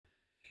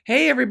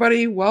Hey,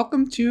 everybody.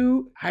 Welcome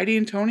to Heidi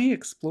and Toni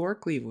Explore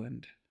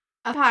Cleveland.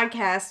 A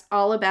podcast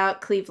all about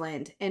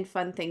Cleveland and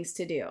fun things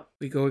to do.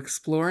 We go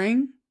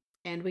exploring.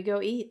 And we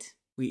go eat.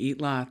 We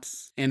eat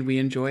lots, and we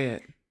enjoy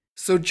it.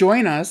 So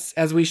join us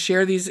as we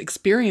share these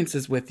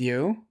experiences with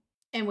you.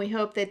 And we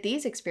hope that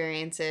these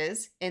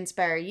experiences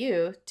inspire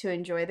you to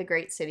enjoy the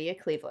great city of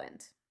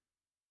Cleveland.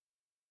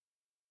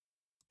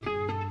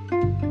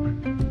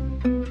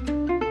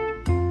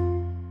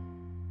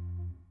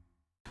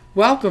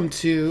 Welcome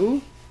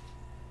to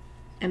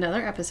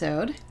another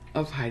episode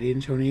of Heidi and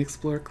Toni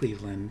Explore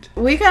Cleveland.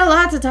 We got a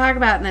lot to talk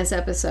about in this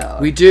episode.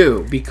 We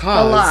do,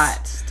 because... a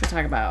lot to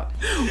talk about.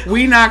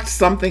 We knocked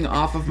something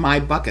off of my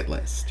bucket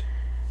list.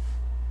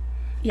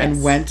 Yes.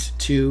 And went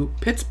to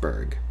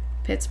Pittsburgh.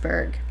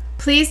 Pittsburgh.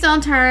 Please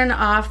don't turn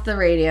off the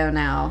radio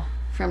now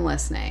from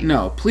listening.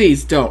 No,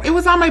 please don't. It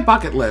was on my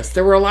bucket list.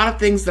 There were a lot of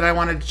things that I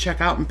wanted to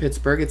check out in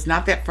Pittsburgh. It's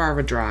not that far of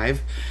a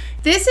drive.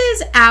 This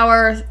is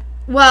our,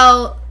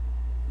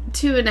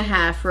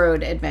 2.5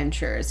 road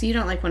adventures. You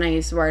don't like when I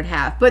use the word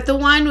half. But the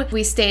one,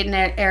 we stayed in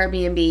an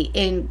Airbnb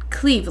in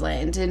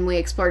Cleveland, and we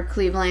explored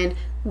Cleveland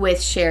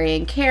with Sherry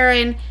and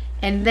Karen.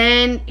 And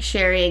then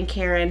Sherry and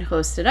Karen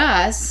hosted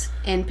us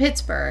in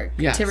Pittsburgh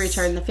to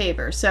return the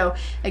favor. So,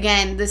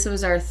 again, this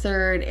was our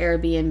third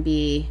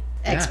Airbnb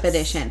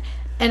expedition. Yes.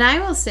 And I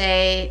will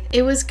say,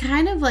 it was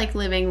kind of like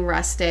living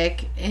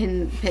rustic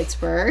in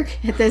Pittsburgh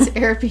at this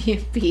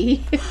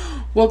Airbnb.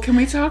 Well, can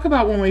we talk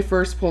about when we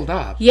first pulled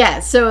up? Yeah,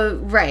 so,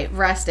 right,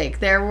 rustic.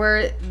 There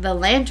were the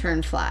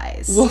lantern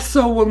flies. Well,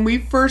 so when we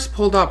first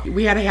pulled up,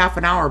 we had a half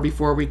an hour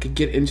before we could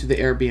get into the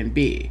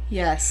Airbnb.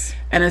 Yes.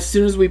 And as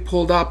soon as we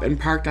pulled up and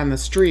parked on the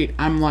street,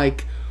 I'm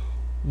like,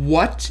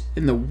 what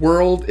in the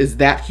world is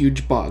that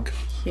huge bug?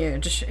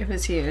 Huge. It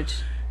was huge.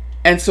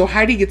 And so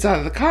Heidi gets out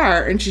of the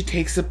car and she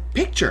takes a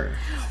picture.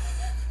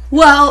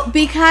 Well,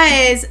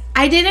 because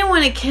I didn't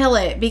want to kill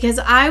it, because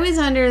I was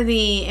under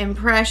the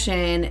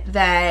impression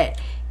that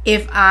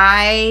if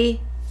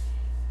I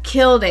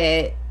killed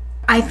it,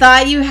 I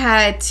thought you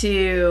had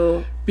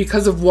to...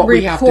 because of what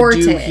we have to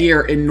do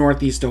here in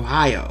Northeast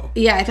Ohio.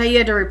 Yeah, I thought you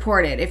had to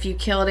report it. If you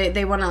killed it,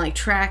 they want to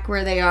track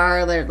where they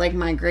are,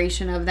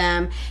 migration of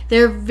them.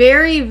 They're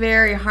very,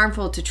 very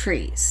harmful to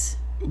trees.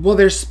 Well,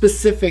 there's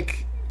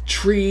specific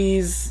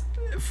trees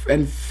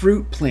and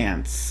fruit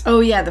plants.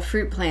 Oh yeah, the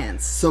fruit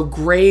plants. So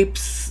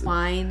grapes,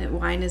 wine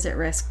is at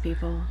risk,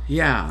 people.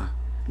 Yeah,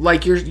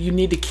 you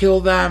need to kill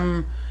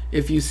them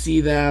if you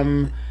see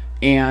them.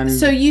 And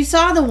so you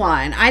saw the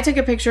one. I took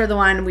a picture of the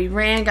one. We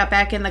ran, got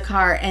back in the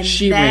car, and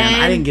she ran.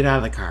 I didn't get out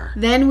of the car.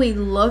 Then we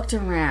looked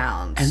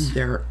around, and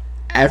they're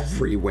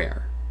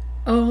everywhere.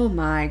 Oh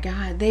my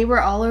God. They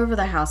were all over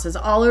the houses,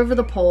 all over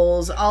the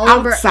poles, all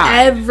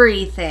outside. Over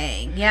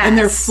everything. Yes. And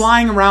they're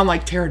flying around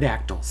like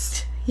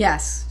pterodactyls.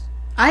 Yes.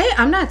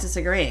 I'm not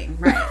disagreeing.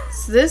 Right.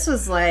 So this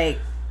was like...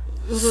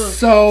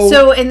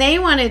 So, and they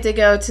wanted to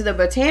go to the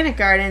Botanic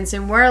Gardens,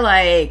 and we're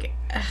like,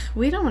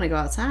 we don't want to go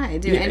outside,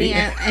 do any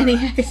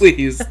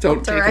please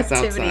don't take us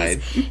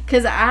outside.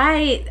 Because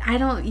I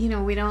don't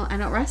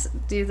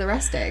do the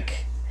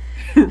rustic.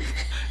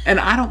 And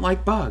I don't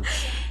like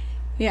bugs.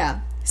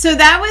 Yeah. So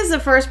that was the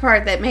first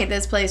part that made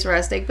this place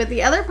rustic. But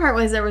the other part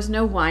was there was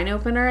no wine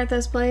opener at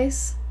this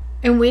place.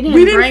 And we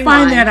didn't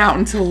find that out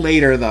until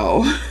later,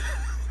 though.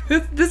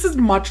 This is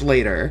much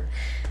later.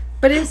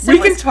 But we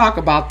can talk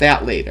about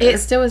that later. It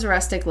still was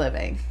rustic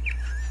living.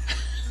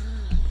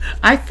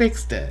 I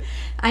fixed it.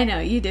 I know,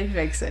 you did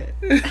fix it.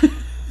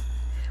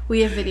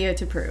 We have video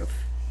to prove.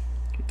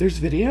 There's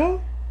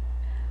video?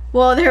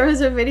 Well, there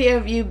was a video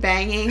of you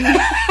banging.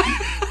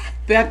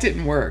 That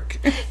didn't work.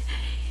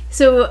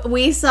 So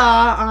we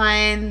saw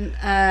on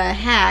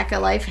a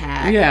life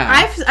hack.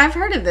 Yeah. I've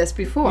heard of this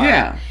before.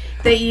 Yeah.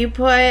 That you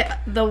put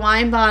the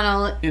wine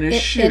bottle in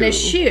a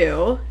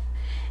shoe,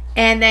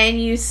 and then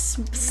you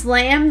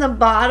slam the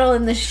bottle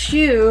in the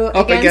shoe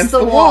up against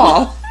the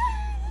wall.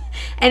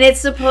 And it's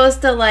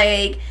supposed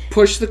to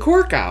push the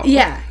cork out.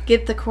 Yeah,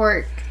 get the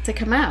cork to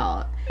come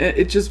out.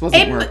 It just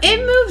wasn't working.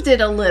 It moved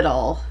it a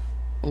little.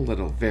 A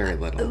little, very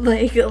little. A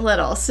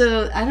little.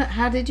 So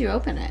how did you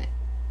open it?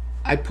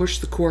 I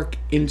pushed the cork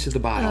into the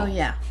bottle. Oh,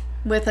 yeah.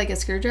 With a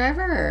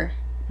screwdriver? Or?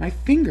 My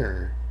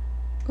finger.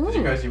 Ooh. Did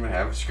you guys even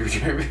have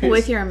screwdrivers?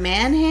 With your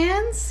man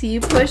hands? You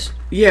pushed?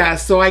 Yeah,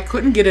 so I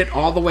couldn't get it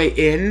all the way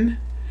in.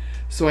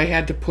 So I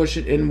had to push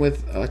it in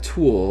with a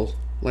tool.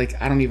 I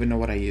don't even know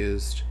what I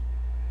used.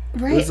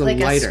 Right, it was a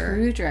lighter. A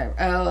screwdriver.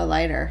 Oh, a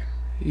lighter.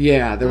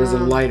 Yeah, there was a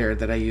lighter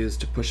that I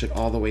used to push it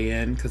all the way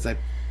in.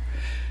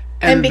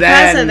 And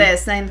because of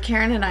this, then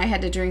Karen and I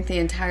had to drink the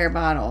entire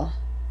bottle.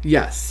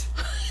 Yes.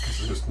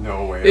 There's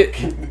no way.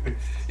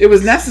 It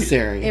was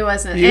necessary. It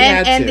wasn't.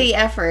 And the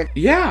effort.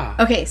 Yeah.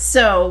 Okay,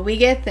 so we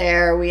get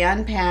there, we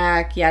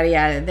unpack, yada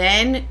yada.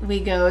 Then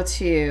we go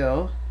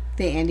to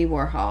the Andy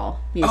Warhol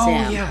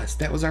Museum. Oh, yes.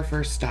 That was our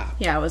first stop.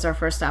 Yeah, it was our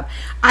first stop.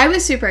 I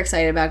was super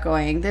excited about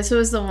going. This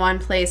was the one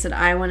place that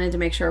I wanted to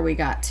make sure we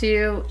got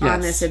to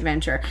on this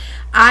adventure.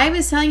 I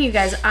was telling you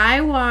guys,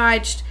 I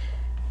watched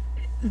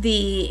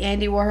the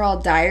Andy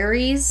Warhol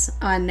Diaries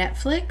on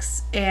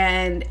Netflix,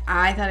 and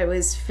I thought it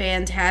was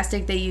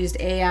fantastic. They used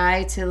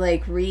AI to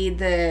like read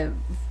the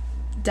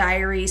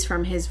diaries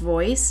from his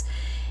voice,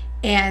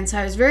 and so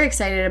I was very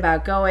excited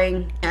about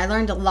going. I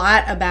learned a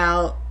lot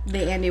about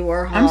the Andy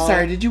Warhol. I'm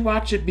sorry, did you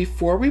watch it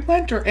before we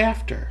went or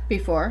after?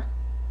 Before.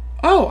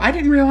 Oh, I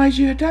didn't realize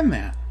you had done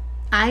that.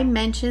 I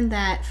mentioned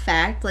that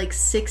fact like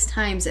 6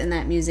 times in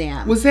that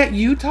museum. Was that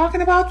you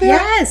talking about that?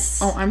 Yes.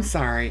 Oh, I'm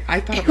sorry. I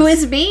thought it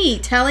was me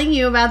telling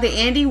you about the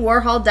Andy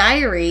Warhol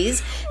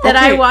Diaries that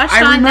I watched on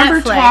Netflix. I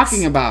remember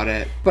talking about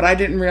it, but I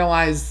didn't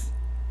realize.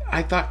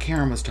 I thought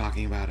Karen was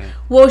talking about it.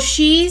 Well,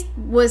 she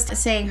was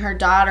saying her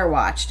daughter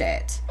watched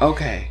it.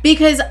 Okay.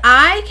 Because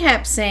I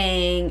kept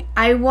saying,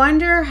 I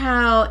wonder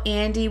how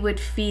Andy would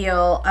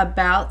feel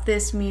about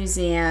this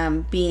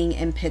museum being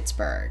in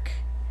Pittsburgh.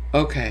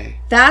 Okay.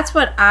 That's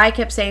what I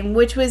kept saying,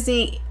 which was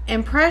the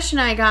impression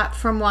I got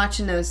from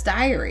watching those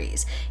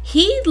diaries.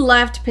 He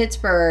left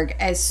Pittsburgh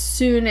as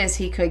soon as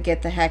he could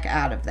get the heck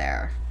out of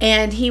there.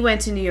 And he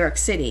went to New York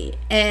City.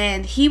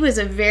 And he was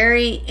a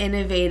very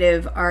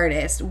innovative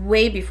artist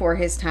way before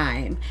his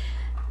time.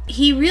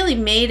 He really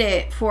made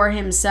it for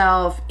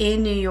himself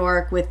in New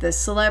York with the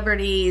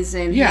celebrities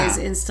and his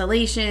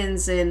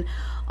installations and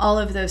all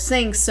of those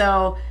things.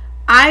 So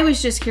I was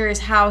just curious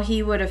how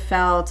he would have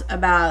felt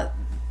about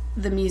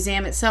the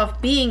museum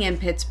itself being in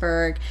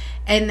Pittsburgh.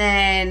 And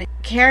then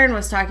Karen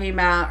was talking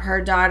about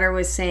her daughter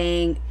was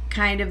saying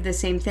kind of the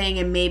same thing,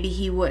 and maybe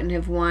he wouldn't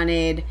have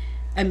wanted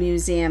a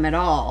museum at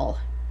all.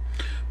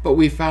 But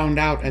we found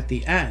out at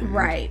the end.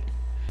 Right.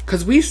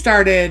 Because we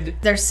started...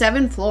 There's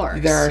 7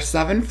 floors. There are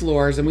 7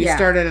 floors, and we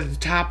started at the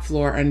top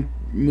floor and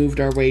moved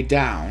our way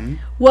down.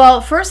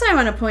 Well, first I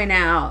want to point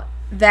out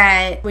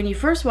that when you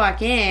first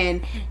walk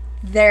in,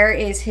 there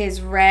is his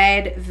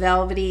red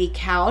velvety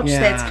couch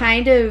that's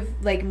kind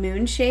of like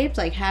moon-shaped,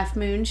 like half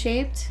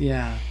moon-shaped.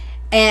 Yeah.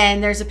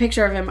 And there's a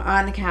picture of him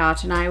on the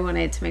couch, and I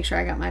wanted to make sure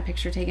I got my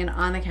picture taken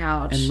on the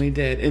couch. And we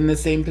did, in the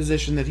same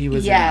position that he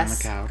was in on the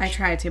couch. Yes, I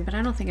tried to, but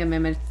I don't think I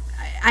mimicked.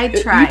 I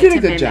tried to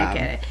mimic job.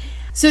 it.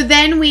 So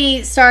then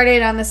we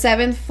started on the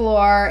 7th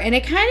floor, and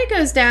it kind of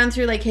goes down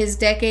through like his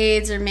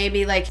decades or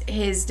maybe like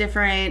his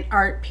different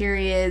art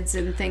periods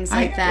and things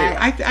like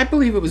that. I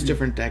believe it was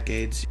different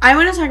decades. I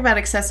want to talk about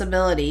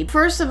accessibility.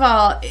 First of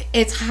all,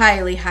 it's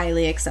highly,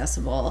 highly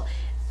accessible.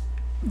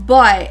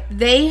 But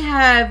they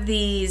have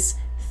these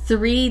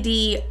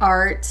 3D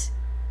art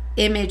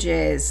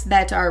images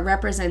that are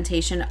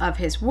representation of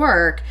his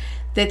work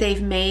that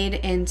they've made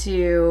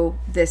into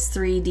this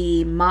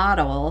 3D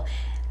model,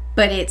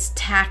 but it's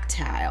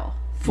tactile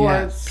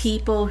for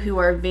people who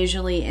are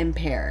visually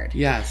impaired.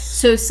 Yes.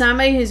 So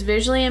somebody who's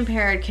visually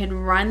impaired can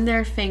run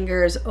their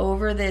fingers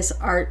over this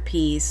art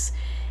piece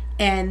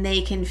and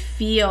they can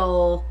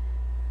feel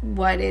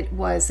what it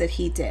was that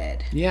he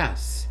did.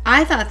 Yes.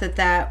 I thought that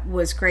that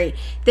was great.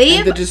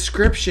 The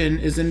description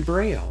is in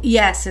Braille.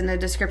 Yes, and the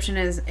description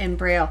is in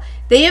Braille.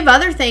 They have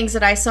other things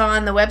that I saw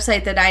on the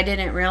website that I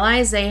didn't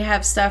realize. They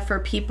have stuff for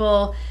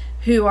people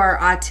who are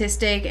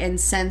autistic and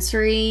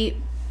sensory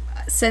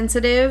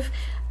sensitive.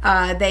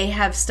 They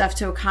have stuff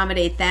to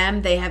accommodate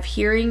them. They have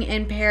hearing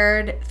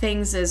impaired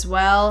things as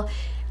well.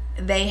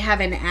 They have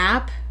an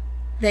app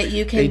that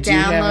you can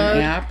download. Have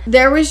an app.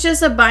 There was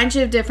just a bunch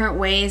of different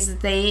ways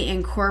that they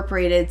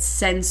incorporated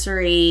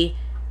sensory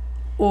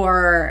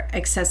or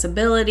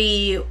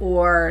accessibility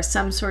or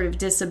some sort of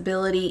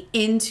disability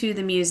into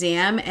the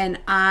museum, and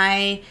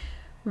I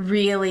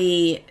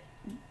really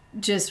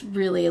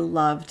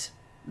loved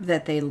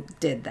that they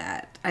did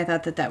that. I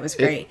thought that that was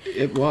great.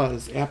 It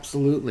was,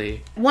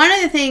 absolutely. One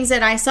of the things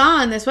that I saw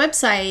on this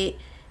website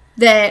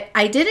that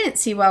I didn't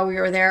see while we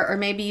were there, or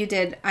maybe you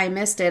did, I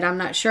missed it, I'm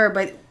not sure,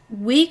 but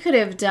we could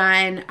have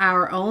done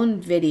our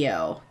own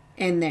video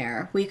in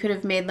there. We could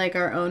have made like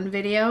our own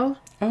video.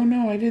 Oh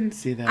no, I didn't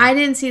see that. I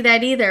didn't see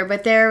that either,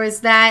 but there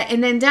was that.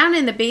 And then down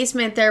in the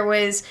basement there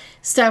was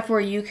stuff where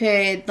you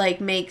could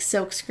like make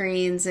silk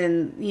screens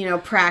and, you know,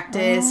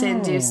 practice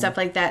and do stuff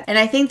like that. And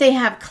I think they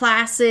have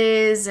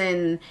classes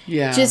and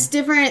just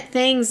different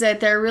things that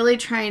they're really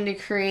trying to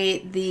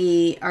create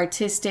the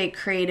artistic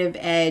creative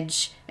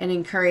edge and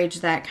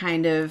encourage that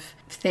kind of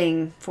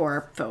thing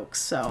for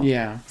folks. So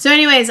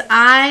anyways,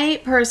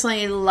 I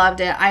personally loved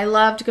it. I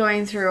loved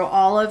going through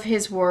all of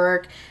his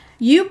work.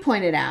 You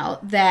pointed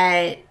out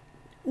that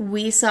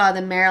we saw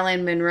the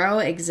Marilyn Monroe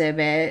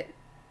exhibit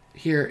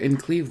here in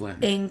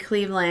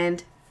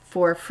Cleveland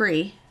for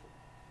free.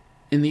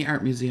 In the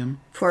art museum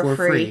for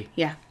free.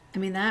 Yeah. I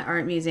mean, that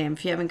art museum,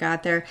 if you haven't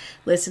got there,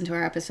 listen to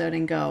our episode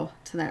and go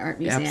to that art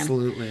museum.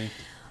 Absolutely.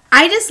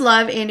 I just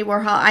love Andy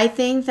Warhol. I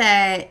think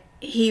that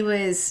he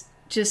was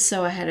just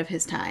so ahead of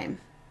his time.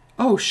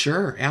 Oh,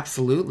 sure.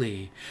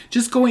 Absolutely.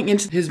 Just going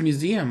into his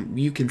museum,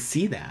 you can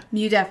see that.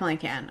 You definitely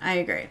can. I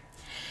agree.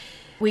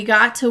 We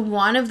got to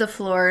one of the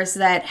floors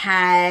that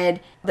had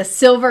the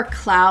Silver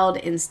Cloud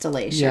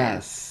installation.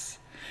 Yes.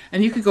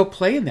 And you could go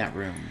play in that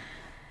room.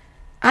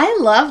 I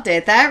loved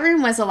it. That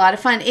room was a lot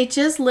of fun. It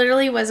just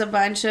literally was a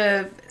bunch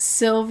of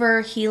silver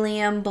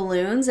helium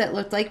balloons that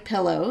looked like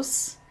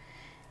pillows.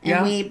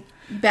 and we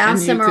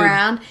bounced him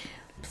around.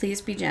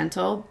 Please be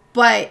gentle.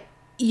 But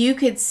you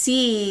could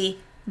see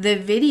the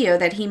video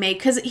that he made,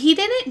 because he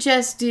didn't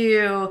just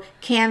do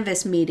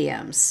canvas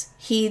mediums.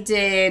 He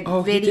did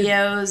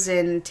videos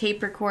and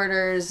tape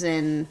recorders,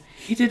 and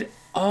he did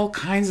all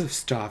kinds of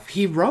stuff.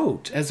 He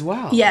wrote as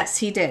well. Yes,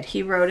 he did.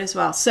 He wrote as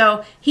well.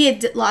 So he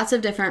had lots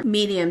of different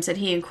mediums that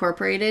he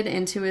incorporated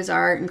into his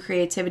art and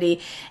creativity.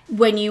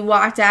 When you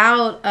walked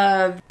out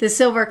of the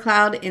Silver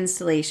Cloud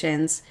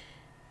installations,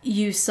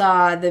 you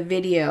saw the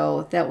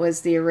video that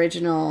was the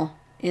original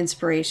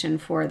inspiration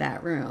for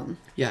that room.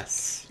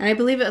 Yes. And I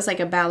believe it was like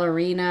a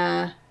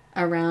ballerina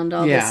around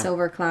all the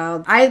silver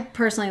clouds. I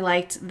personally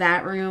liked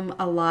that room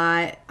a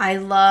lot. I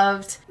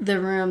loved the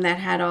room that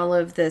had all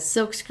of the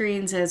silk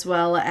screens as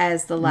well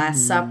as the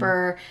Last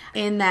Supper.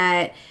 In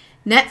that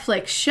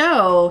Netflix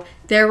show,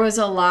 there was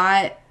a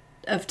lot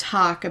of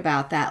talk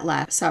about that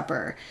Last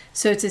Supper.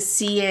 So to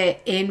see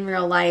it in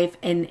real life,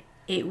 and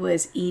it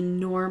was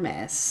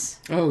enormous.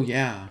 Oh,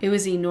 yeah. It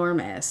was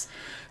enormous.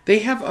 They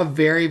have a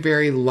very,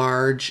 very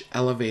large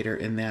elevator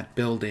in that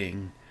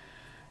building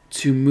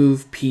to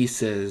move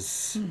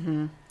pieces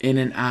in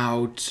and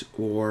out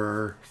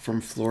or from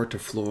floor to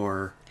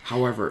floor,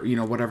 however,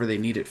 whatever they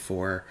need it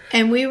for.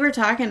 And we were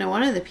talking to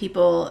one of the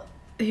people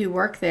who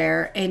work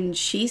there, and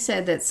she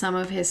said that some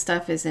of his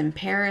stuff is in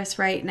Paris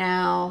right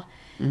now.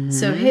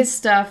 So his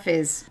stuff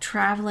is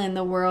traveling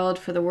the world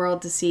for the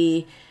world to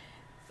see,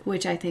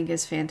 which I think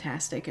is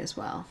fantastic as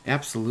well.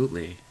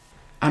 Absolutely.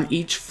 On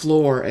each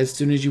floor, as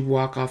soon as you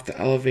walk off the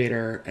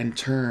elevator and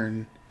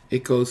turn,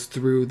 it goes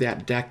through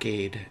that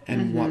decade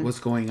and what was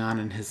going on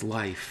in his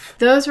life.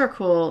 Those were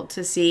cool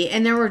to see.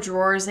 And there were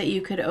drawers that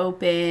you could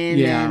open.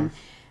 Yeah.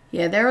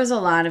 And there was a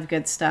lot of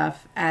good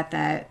stuff at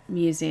that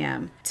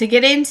museum. To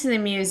get into the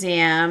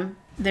museum,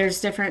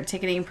 there's different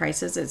ticketing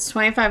prices. It's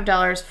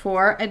 $25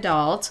 for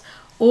adult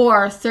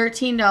or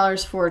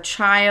 $13 for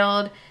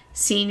child,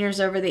 seniors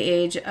over the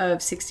age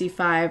of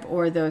 65,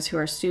 or those who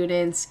are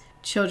students.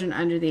 Children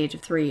under the age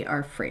of 3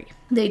 are free.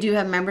 They do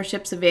have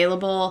memberships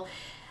available.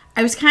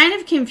 I was kind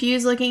of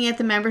confused looking at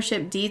the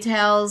membership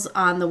details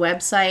on the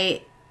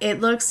website. It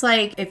looks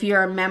like if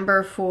you're a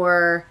member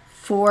for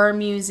 4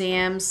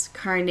 museums,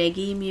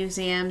 Carnegie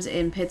museums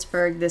in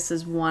Pittsburgh, this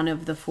is one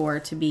of the 4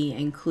 to be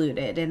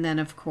included. And then,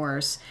 of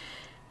course,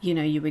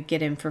 you would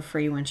get in for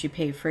free once you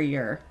pay for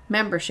your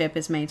membership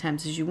as many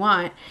times as you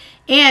want.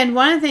 And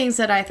one of the things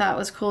that I thought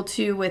was cool,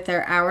 too, with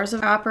their hours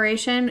of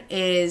operation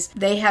is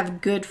they have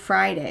Good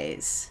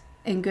Fridays.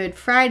 And Good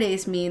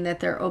Fridays mean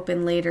that they're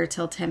open later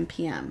till 10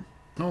 p.m.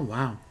 Oh,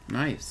 wow.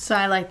 Nice. So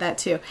I like that,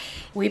 too.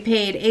 We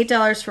paid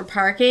 $8 for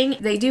parking.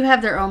 They do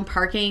have their own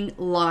parking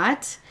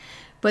lot,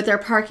 but their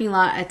parking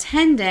lot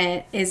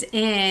attendant is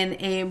in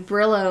a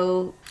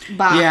Brillo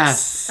box.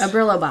 Yes. A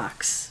Brillo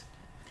box.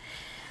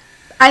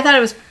 I thought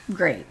it was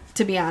great,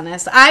 to be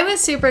honest. I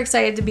was super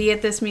excited to be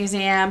at this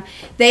museum.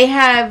 They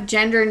have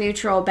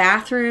gender-neutral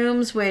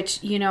bathrooms, which,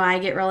 I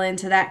get real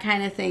into that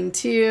kind of thing,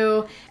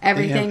 too.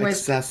 Everything was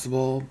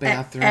accessible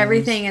bathrooms.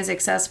 Everything is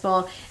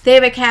accessible. They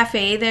have a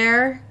cafe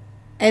there,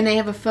 and they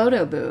have a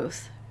photo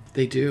booth.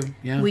 They do,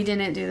 yeah. We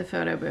didn't do the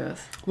photo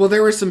booth. Well,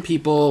 there were some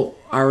people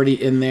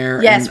already in there.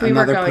 Yes, and we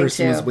were going another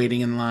person to. was waiting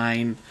in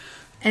line.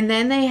 And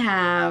then they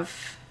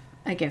have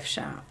a gift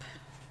shop.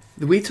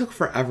 We took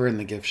forever in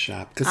the gift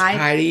shop because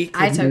Heidi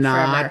could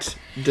not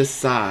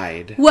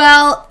decide.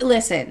 Well,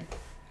 listen.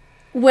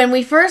 When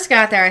we first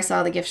got there, I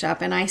saw the gift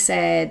shop, and I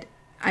said,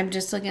 I'm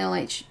just looking to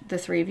let the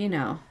 3 of you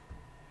know.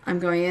 I'm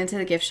going into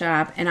the gift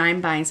shop, and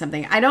I'm buying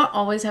something. I don't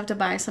always have to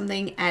buy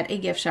something at a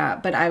gift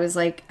shop, but I was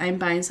like, I'm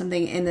buying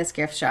something in this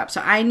gift shop.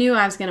 So I knew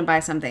I was going to buy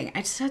something.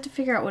 I just had to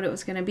figure out what it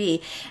was going to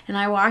be. And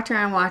I walked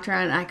around,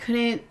 and I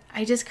couldn't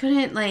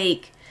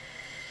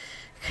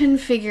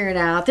figure it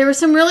out. There were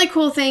some really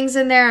cool things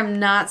in there. I'm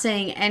not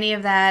saying any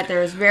of that.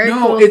 There was very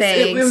cool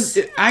things.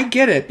 I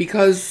get it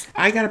because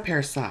I got a pair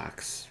of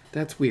socks.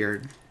 That's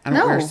weird. I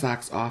don't wear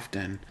socks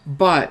often.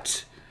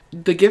 But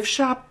the gift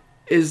shop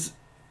is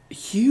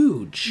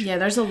huge. Yeah,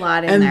 there's a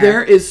lot in there. And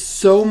there is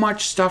so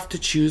much stuff to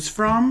choose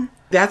from.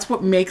 That's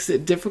what makes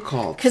it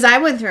difficult. Because I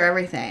went through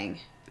everything.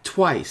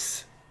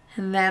 Twice.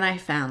 And then I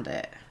found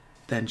it.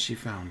 Then she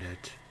found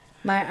it.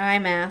 My eye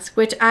mask,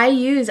 which I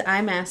use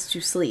eye masks to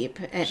sleep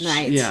at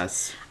night.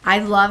 Yes. I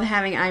love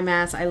having eye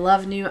masks. I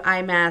love new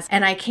eye masks.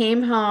 And I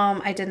came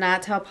home. I did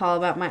not tell Paul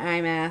about my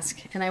eye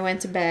mask. And I went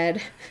to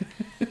bed.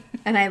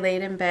 And I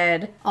laid in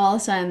bed. All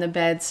of a sudden, the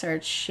bed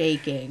starts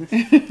shaking.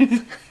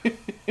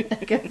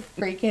 Like a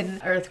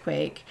freaking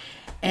earthquake.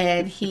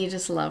 And he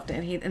just loved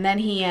it. And then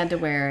he had to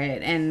wear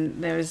it.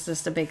 And there was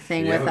just a big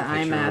thing with the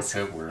eye mask.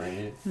 Of him wearing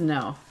it?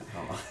 No.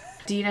 Oh.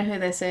 Do you know who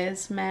this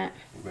is, Matt?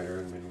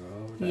 Marilyn Monroe?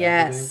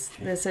 Yes,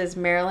 this is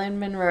Marilyn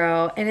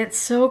Monroe, and it's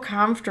so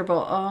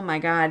comfortable. Oh my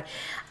God.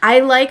 I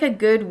like a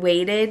good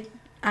weighted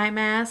eye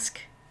mask,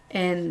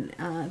 and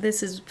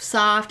this is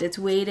soft, it's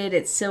weighted,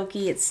 it's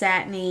silky, it's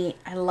satiny.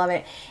 I love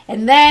it.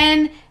 And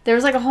then there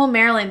was like a whole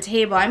Marilyn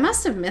table. I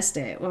must have missed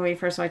it when we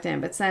first walked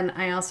in, but then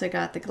I also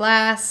got the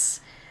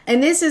glass.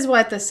 And this is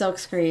what the silk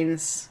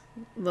screens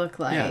look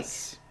like.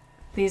 Yes.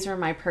 These were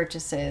my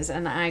purchases,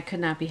 and I could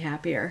not be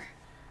happier.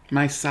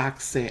 My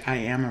socks say I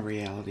am a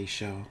reality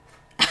show.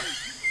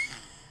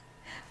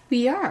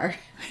 We are.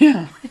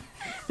 Yeah.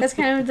 That's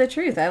kind of the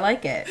truth. I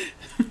like it.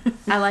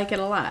 I like it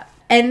a lot.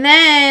 And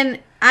then,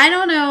 I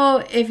don't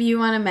know if you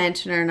want to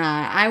mention or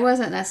not. I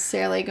wasn't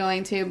necessarily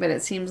going to, but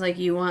it seems like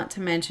you want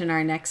to mention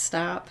our next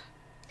stop.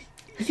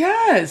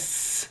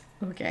 Yes.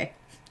 Okay.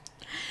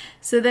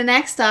 So the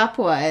next stop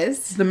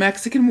was... the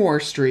Mexican War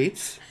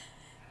Streets.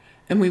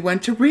 And we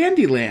went to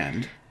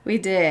Randyland. We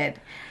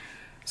did.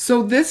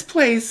 So this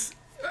place,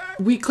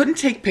 we couldn't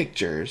take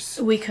pictures.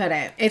 We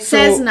couldn't. It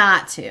says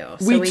not to,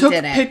 so we took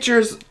didn't.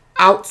 pictures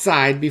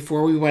outside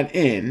before we went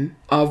in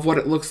of what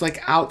it looks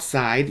like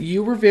outside.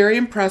 You were very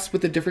impressed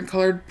with the different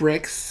colored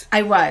bricks.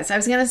 I was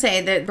going to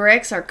say that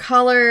bricks are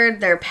colored,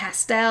 they're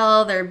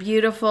pastel, they're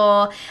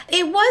beautiful.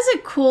 It was a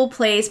cool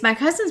place. My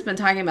cousin's been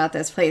talking about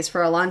this place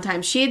for a long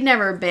time. She had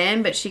never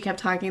been, but she kept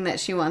talking that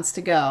she wants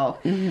to go.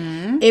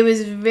 Mm-hmm. It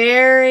was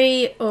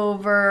very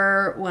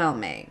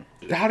overwhelming.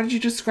 How did you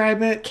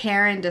describe it?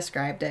 Karen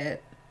described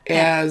it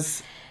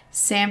as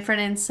Sanford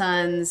and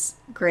Sons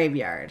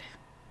graveyard.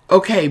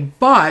 Okay,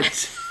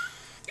 but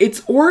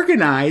it's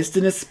organized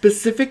in a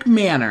specific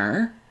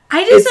manner.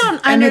 I just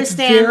don't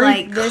understand, it's very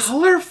like, this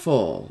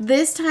colorful.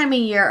 This time of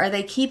year, are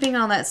they keeping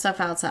all that stuff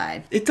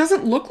outside? It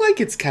doesn't look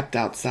like it's kept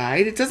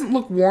outside. It doesn't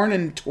look worn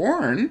and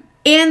torn.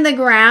 And the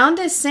ground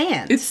is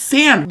sand. It's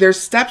sand. There's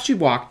steps you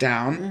walk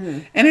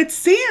down, and it's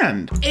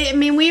sand. I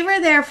mean, we were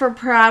there for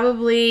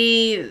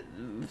probably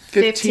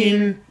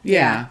 15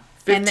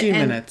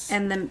 minutes.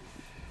 And the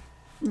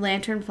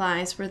lantern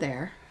flies were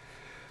there.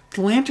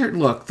 The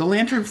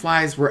lantern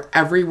flies were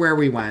everywhere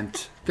we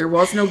went. There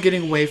was no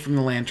getting away from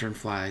the lantern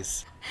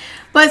flies.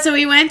 But so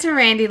we went to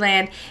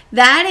Randyland.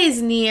 That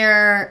is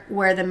near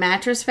where the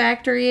mattress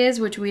factory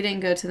is, which we didn't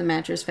go to the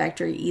mattress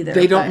factory either.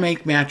 They don't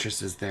make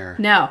mattresses there.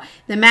 No.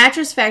 The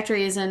mattress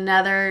factory is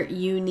another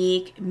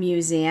unique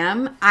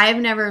museum.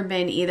 I've never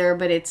been either,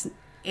 but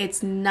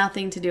it's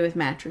nothing to do with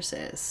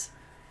mattresses.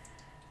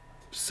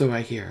 So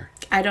I hear.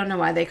 I don't know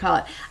why they call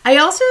it. I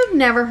also have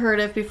never heard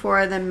of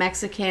before the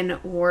Mexican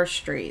War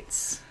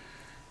Streets.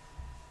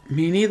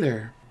 Me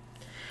neither.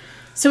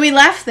 So we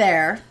left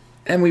there.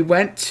 And we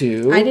went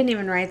to... I didn't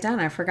even write it down.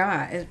 I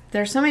forgot.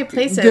 There's so many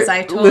places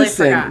I totally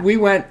forgot. We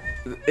went...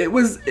 It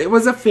was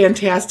a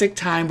fantastic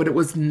time, but it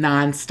was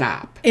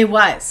nonstop. It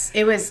was.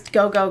 It was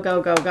go, go,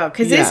 go, go, go.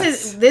 Because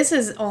this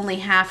is only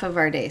half of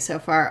our day so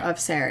far of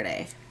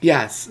Saturday.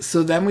 Yes.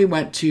 So then we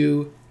went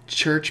to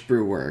Church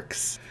Brew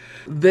Works.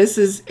 This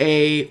is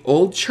a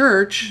old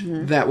church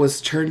that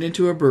was turned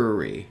into a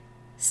brewery.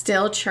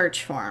 Still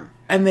church form.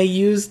 And they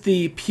used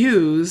the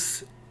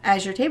pews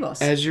as your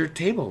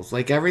tables.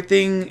 Like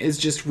everything is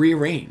just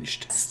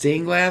rearranged.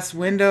 Stained glass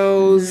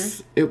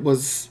windows. It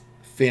was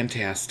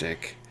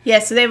fantastic. Yeah,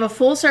 so they have a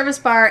full service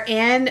bar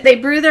and they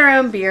brew their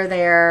own beer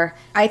there.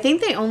 I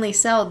think they only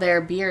sell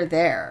their beer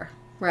there,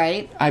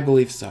 right? I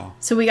believe so.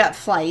 So we got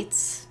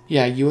flights.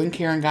 Yeah, you and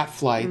Karen got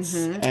flights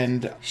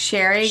and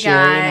Sherry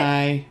and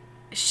I...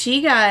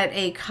 She got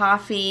a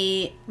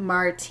coffee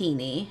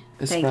martini.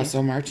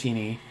 Espresso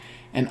martini.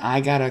 And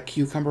I got a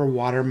cucumber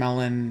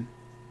watermelon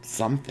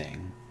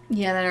something.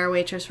 Yeah, that our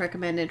waitress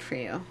recommended for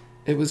you.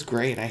 It was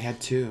great. I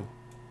had 2.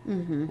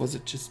 Mm-hmm. Was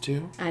it just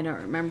 2? I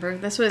don't remember.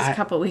 This was a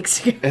couple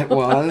weeks ago. It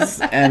was.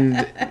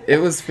 And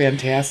it was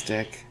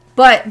fantastic.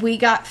 But we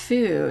got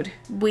food.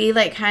 We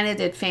kind of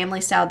did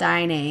family style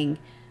dining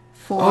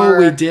for... Oh,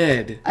 we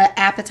did.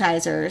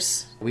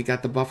 Appetizers. We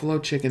got the buffalo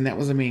chicken. That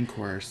was a main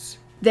course.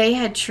 They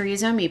had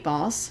chorizo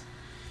meatballs.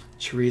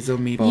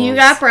 You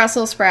got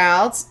Brussels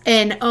sprouts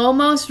and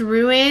almost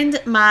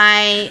ruined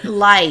my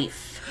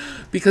life.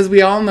 Because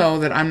we all know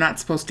that I'm not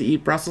supposed to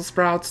eat Brussels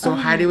sprouts, so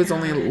Heidi was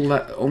only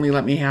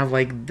let me have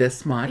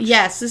this much.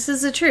 Yes, this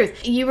is the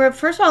truth. You were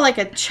first of all like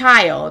a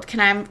child. Can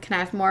I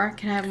have more?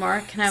 Can I have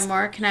more? Can I have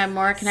more? Can I have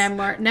more? Can I have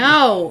more?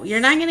 No, you're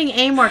not getting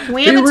any more. Can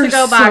we have a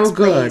to-go box,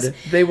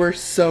 please? They were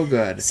so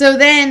good. So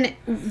then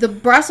the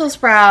Brussels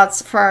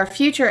sprouts for our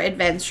future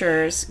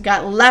adventures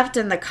got left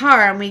in the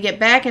car, and we get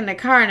back in the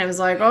car, and it was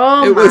like,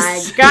 oh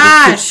my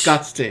gosh, it was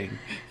disgusting.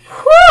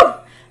 Whew.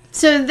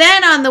 So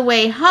then on the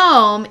way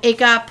home, it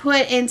got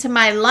put into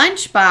my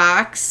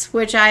lunchbox,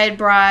 which I had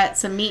brought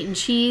some meat and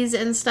cheese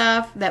and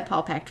stuff that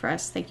Paul packed for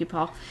us. Thank you,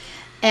 Paul.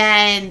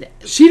 And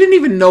she didn't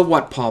even know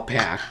what Paul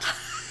packed.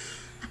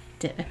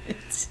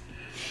 Didn't.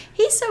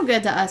 He's so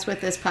good to us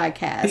with this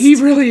podcast. He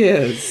really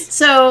is.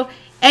 So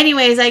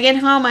anyways, I get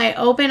home, I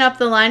open up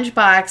the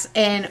lunchbox,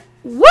 and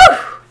woo!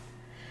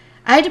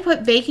 I had to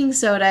put baking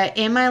soda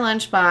in my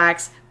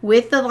lunchbox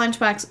with the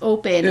lunchbox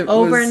open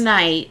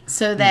overnight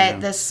so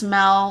that the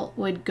smell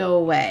would go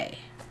away.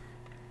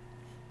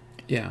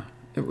 Yeah,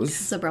 it was. This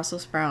is the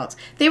Brussels sprouts.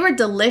 They were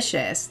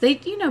delicious.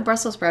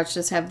 Brussels sprouts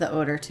just have the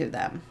odor to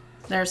them.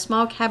 They're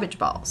small cabbage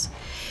balls.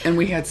 And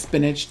we had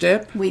spinach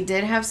dip. We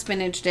did have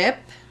spinach dip.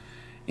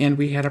 And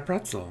we had a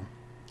pretzel.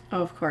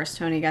 Oh, of course,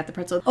 Toni got the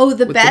pretzel. Oh,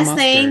 the best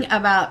thing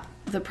about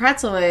the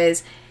pretzel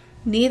is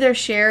neither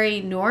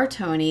Sherry nor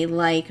Toni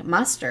like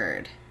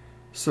mustard.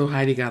 So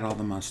Heidi got all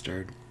the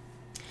mustard.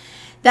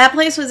 That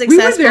place was We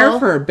accessible. were there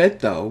for a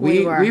bit, though.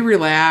 We were. We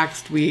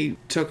relaxed. We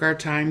took our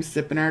time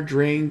sipping our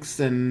drinks,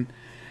 and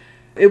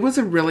it was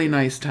a really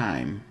nice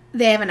time.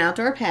 They have an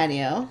outdoor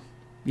patio.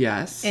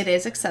 Yes. It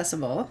is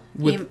accessible.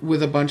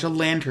 With a bunch of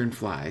lantern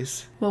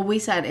flies. Well, we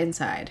sat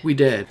inside. We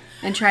did.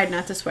 And tried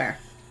not to swear.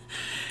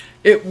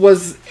 It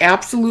was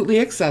absolutely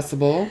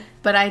accessible.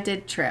 But I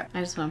did trip.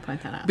 I just want to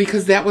point that out.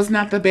 Because that was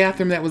not the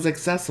bathroom that was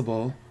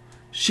accessible.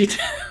 She did.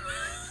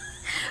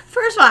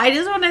 First of all, I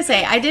just want to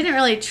say, I didn't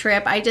really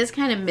trip. I just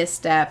kind of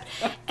misstepped.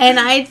 And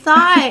I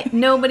thought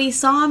nobody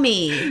saw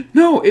me.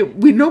 No,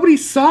 nobody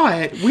saw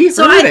it. We heard it.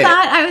 So I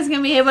thought I was going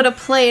to be able to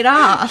play it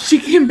off. She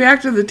came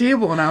back to the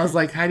table and I was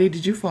like, Heidi,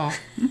 did you fall?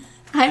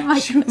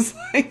 She was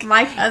like,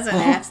 my cousin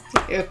asked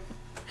you.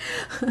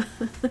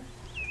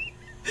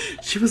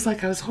 She was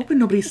like, I was hoping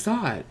nobody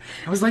saw it.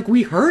 I was like,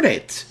 we heard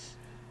it.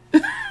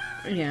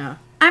 Yeah.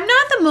 I'm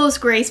not the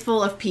most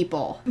graceful of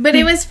people, but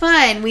it was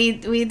fun.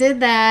 We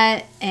did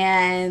that,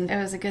 and it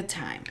was a good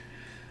time.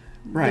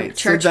 Right. The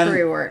church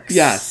brew works.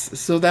 Yes.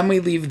 So then we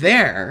leave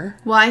there.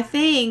 Well, I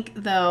think,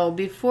 though,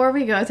 before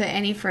we go to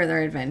any further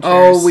adventures...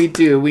 Oh, we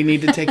do. We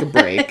need to take a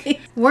break.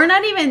 We're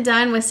not even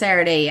done with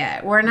Saturday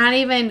yet. We're not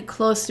even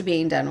close to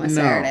being done with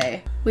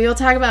Saturday. We will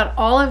talk about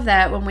all of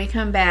that when we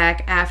come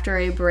back after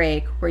a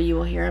break, where you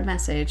will hear a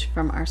message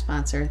from our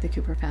sponsor, the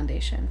Cooper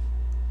Foundation.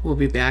 We'll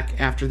be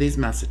back after these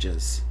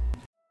messages.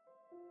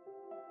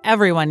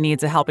 Everyone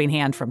needs a helping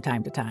hand from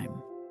time to time.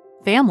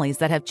 Families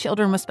that have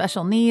children with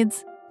special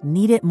needs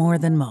need it more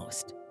than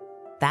most.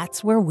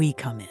 That's where we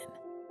come in.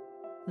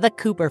 The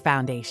Cooper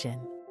Foundation.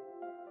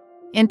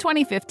 In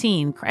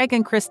 2015, Craig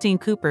and Christine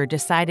Cooper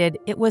decided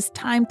it was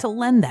time to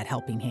lend that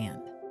helping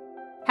hand.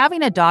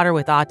 Having a daughter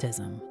with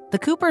autism, the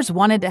Coopers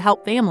wanted to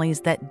help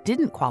families that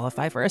didn't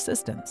qualify for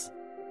assistance.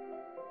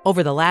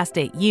 Over the last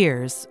 8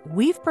 years,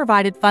 we've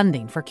provided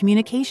funding for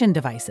communication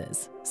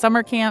devices,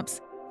 summer camps,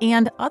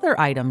 and other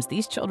items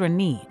these children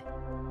need.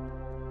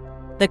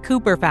 The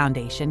Cooper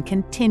Foundation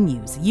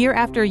continues year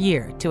after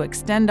year to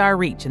extend our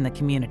reach in the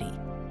community.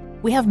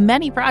 We have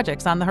many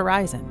projects on the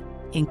horizon,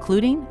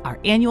 including our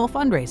annual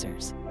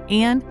fundraisers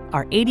and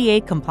our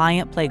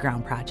ADA-compliant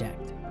playground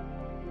project.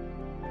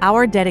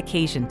 Our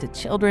dedication to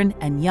children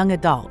and young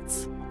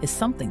adults is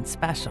something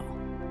special.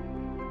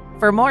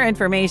 For more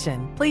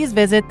information, please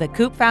visit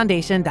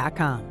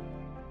thecoopfoundation.com.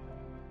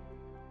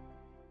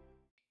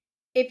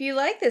 If you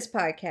like this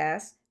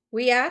podcast,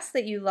 we ask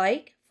that you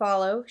like,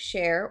 follow,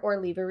 share, or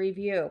leave a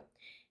review.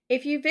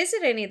 If you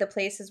visit any of the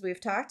places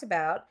we've talked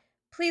about,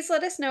 please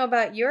let us know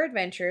about your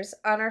adventures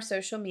on our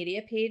social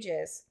media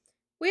pages.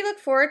 We look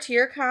forward to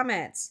your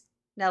comments.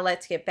 Now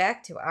let's get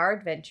back to our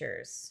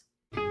adventures.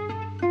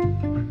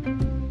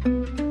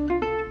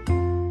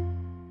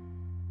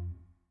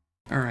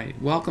 All right.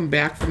 Welcome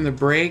back from the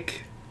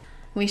break.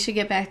 We should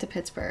get back to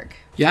Pittsburgh.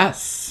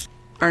 Yes.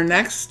 Our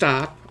next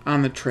stop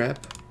on the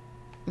trip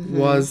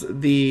was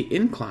the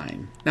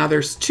incline. Now,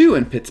 there's 2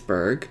 in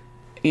Pittsburgh,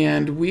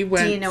 and we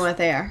went... Do you know what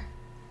they are?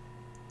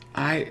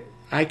 I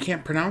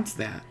can't pronounce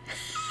that.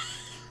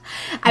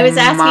 I was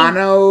asking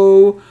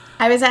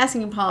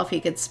Monongahela. Paul if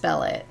he could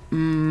spell it.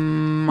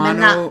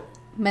 Monongahela.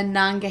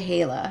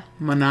 Monongahela.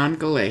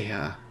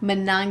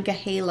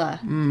 Monongahela.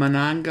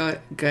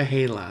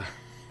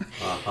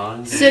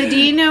 So do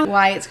you know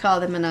why it's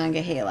called the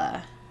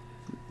Monongahela?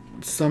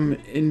 Some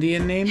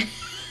Indian name?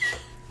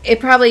 It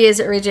probably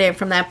is originated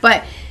from that,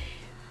 but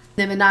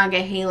the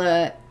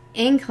Monongahela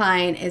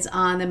incline is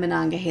on the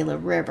Monongahela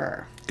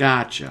River.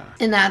 Gotcha.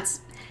 And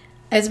that's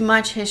as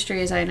much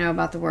history as I know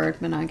about the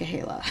word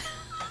Monongahela.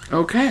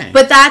 Okay.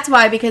 But that's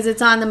why, because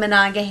it's on the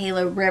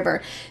Monongahela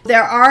River.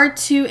 There are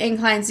 2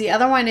 inclines. The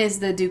other one is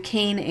the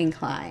Duquesne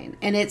incline,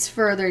 and it's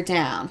further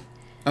down.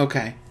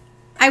 Okay.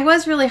 I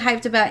was really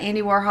hyped about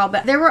Andy Warhol,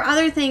 but there were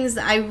other things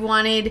that I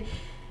wanted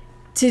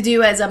to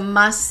do as a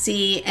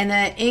must-see, and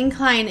the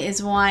incline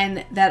is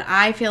one that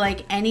I feel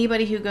like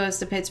anybody who goes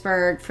to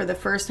Pittsburgh for the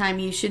first time,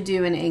 you should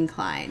do an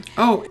incline.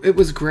 Oh, it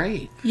was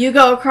great. You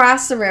go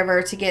across the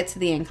river to get to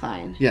the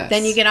incline. Yes.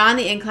 Then you get on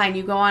the incline,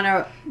 you go on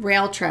a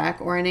rail track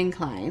or an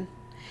incline,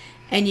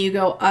 and you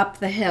go up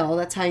the hill.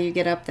 That's how you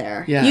get up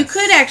there. Yes. You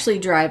could actually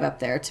drive up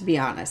there, to be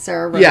honest. There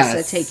are roads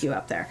that take you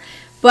up there.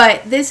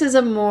 But this is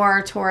a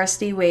more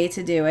touristy way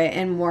to do it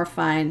and more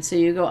fun. So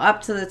you go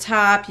up to the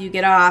top, you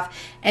get off,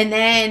 and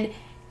then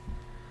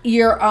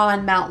you're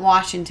on Mount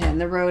Washington.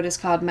 The road is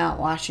called Mount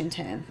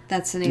Washington.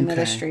 That's the name of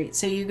the street.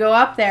 So you go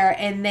up there,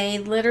 and they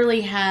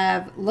literally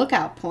have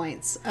lookout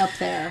points up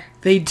there.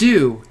 They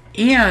do.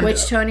 And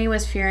which Toni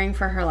was fearing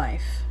for her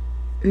life.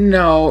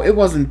 No, it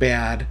wasn't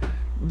bad.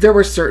 There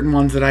were certain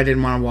ones that I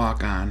didn't want to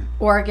walk on.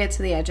 Or get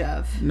to the edge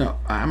of. No,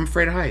 I'm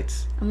afraid of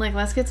heights. I'm like,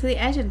 let's get to the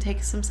edge and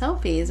take some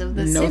selfies of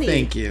the city. No,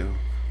 thank you.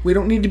 We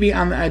don't need to be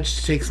on the edge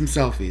to take some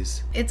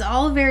selfies. It's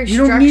all very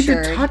structured. You don't need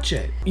to touch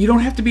it. You don't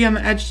have to be on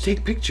the edge to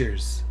take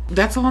pictures.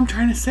 That's all I'm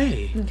trying to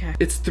say. Okay.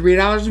 It's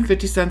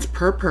 $3.50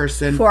 per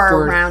person. For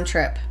a round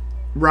trip.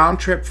 Round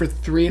trip for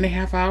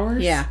 3.5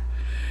 hours? Yeah.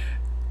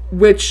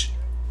 Which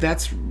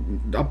That's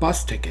a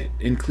bus ticket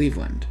in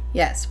Cleveland.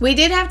 Yes. We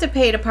did have to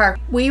pay to park.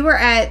 We were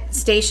at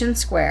Station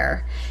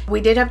Square.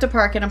 We did have to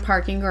park in a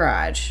parking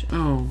garage.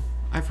 Oh,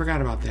 I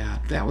forgot about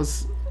that. That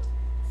was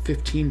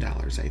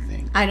 $15, I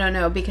think. I don't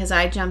know, because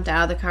I jumped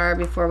out of the car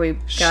before we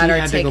got She our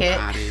had ticket. to go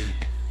potty.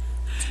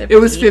 It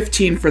was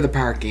 $15 for the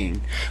parking.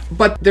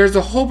 But there's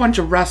a whole bunch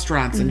of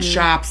restaurants and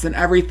shops and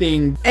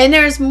everything. And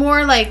there's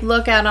more like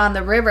look out on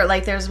the river.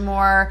 Like there's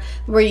more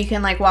where you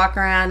can like walk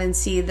around and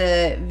see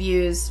the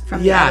views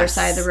from the other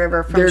side of the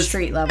river from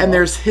street level. And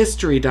there's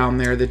history down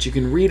there that you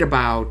can read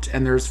about.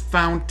 And there's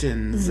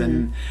fountains.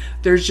 And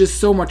there's just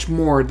so much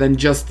more than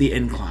just the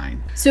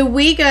incline. So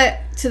we got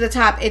to the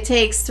top. It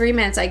takes 3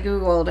 minutes. I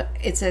Googled.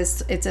 It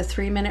says it's a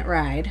 3-minute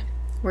ride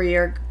where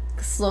you're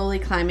slowly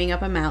climbing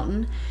up a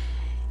mountain.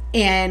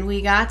 And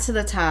we got to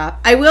the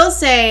top. I will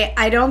say,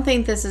 I don't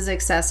think this is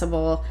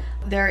accessible.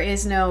 There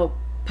is no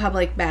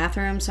public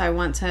bathroom, so I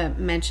want to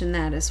mention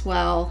that as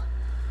well.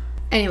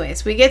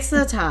 Anyways, we get to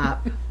the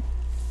top,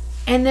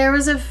 and there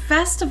was a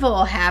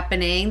festival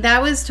happening.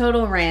 That was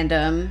total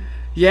random.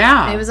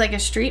 Yeah. It was like a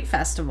street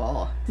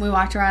festival. We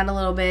walked around a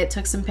little bit,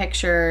 took some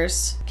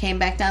pictures, came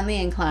back down the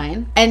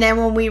incline. And then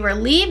when we were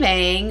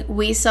leaving,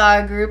 we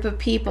saw a group of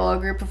people, a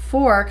group of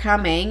 4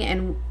 coming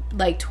and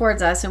like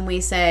towards us, and we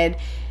said,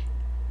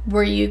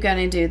 were you going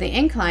to do the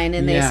incline?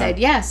 And they said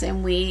yes,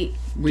 and we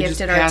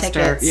gifted our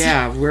tickets.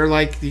 We're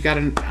like, you got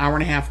an hour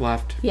and a half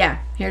left. Yeah,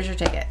 here's your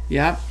ticket.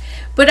 Yep.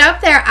 But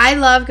up there, I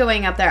love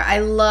going up there. I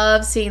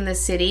love seeing the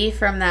city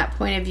from that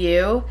point of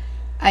view.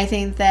 I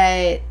think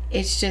that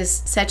it's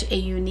just such a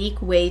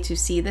unique way to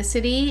see the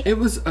city. It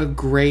was a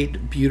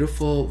great,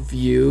 beautiful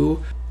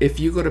view. If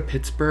you go to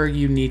Pittsburgh,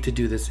 you need to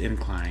do this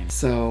incline.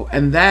 So,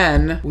 and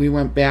then we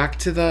went back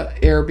to the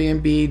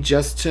Airbnb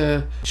just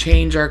to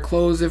change our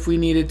clothes if we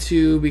needed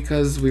to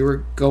because we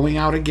were going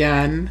out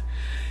again.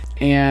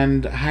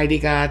 And Heidi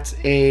got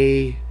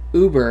a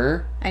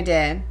Uber. I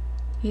did.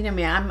 You know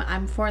me,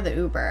 I'm for the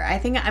Uber. I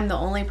think I'm the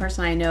only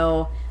person I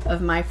know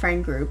of my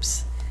friend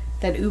groups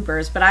that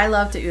Ubers, but I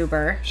love to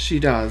Uber. She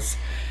does.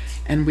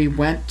 And we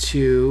went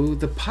to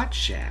the Putt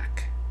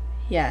Shack.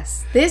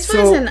 Yes. This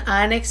was an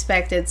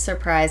unexpected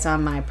surprise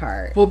on my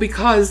part. Well,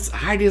 because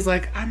Heidi's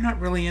like, I'm not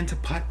really into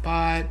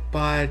putt-putt,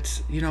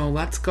 but, you know,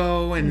 let's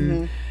go.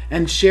 And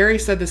Sherry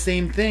said the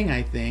same thing,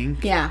 I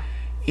think. Yeah.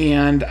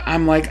 And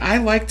I'm like, I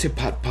like to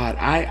putt-putt.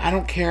 I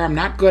don't care. I'm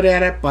not good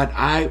at it, but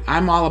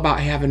I'm all about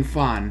having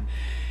fun.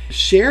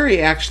 Sherry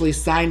actually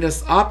signed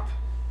us up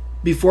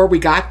before we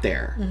got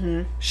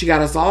there. She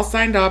got us all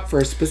signed up for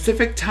a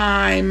specific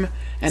time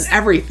and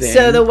everything.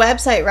 So the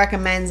website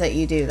recommends that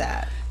you do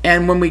that.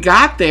 And when we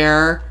got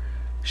there,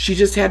 she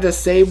just had to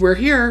say, we're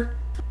here.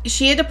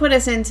 She had to put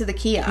us into the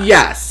kiosk.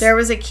 Yes. There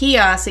was a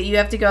kiosk that you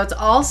have to go. It's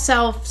all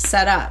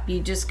self-set up. You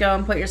just go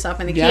and put yourself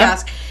in the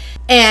kiosk.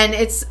 And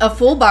it's a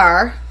full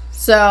bar,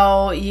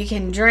 so you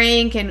can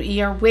drink, and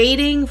you're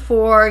waiting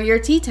for your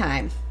tea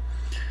time.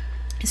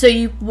 So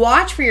you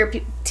watch for your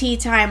tea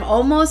time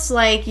almost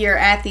like you're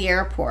at the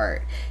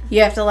airport.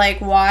 You have to, like,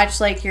 watch,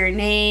 like, your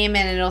name,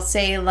 and it'll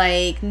say,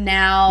 like,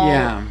 now...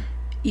 Yeah.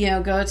 You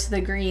know, go to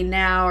the green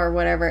now or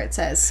whatever it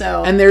says.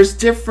 So and there's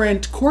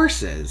different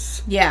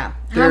courses. Yeah.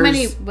 How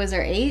many was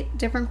there? 8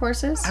 different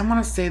courses? I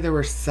want to say there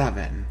were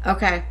 7.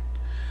 Okay.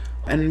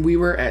 And we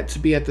were to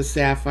be at the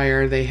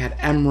Sapphire. They had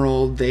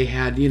emerald. They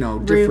had, you know,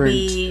 different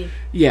Ruby.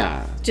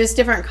 Yeah. Just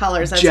different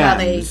colors. That's gems. How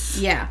they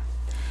yeah.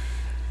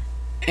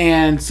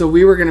 And so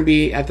we were going to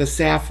be at the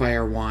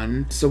Sapphire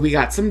one. So we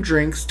got some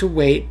drinks to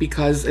wait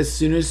because as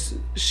soon as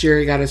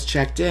Sherry got us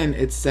checked in,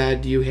 it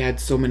said you had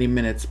so many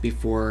minutes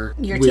before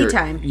your tea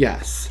time.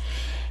 Yes.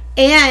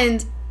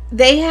 And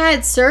they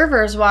had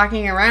servers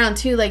walking around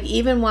too. Like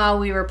even while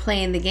we were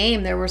playing the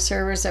game, there were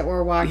servers that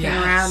were walking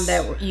around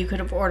that you could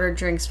have ordered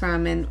drinks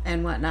from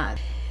and whatnot.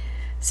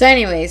 So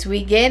anyways,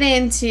 we get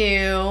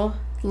into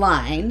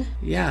line.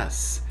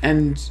 Yes.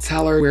 And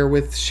tell her we're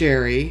with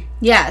Sherry.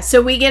 Yeah,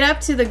 so we get up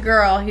to the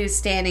girl who's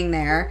standing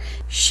there.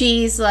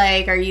 She's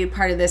like, are you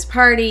part of this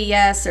party?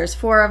 Yes, there's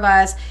 4 of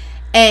us.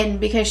 And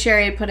because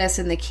Sherry had put us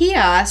in the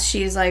kiosk,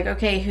 she's like,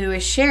 okay, who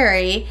is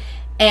Sherry?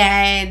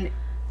 And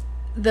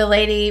the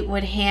lady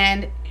would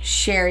hand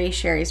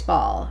Sherry's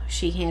ball.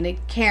 She handed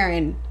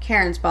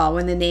Karen's ball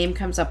when the name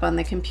comes up on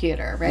the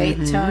computer, right?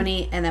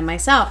 Toni and then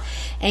myself.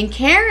 And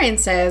Karen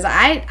says,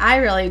 I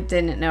really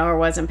didn't know or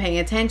wasn't paying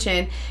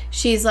attention.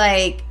 She's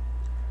like,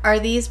 are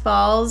these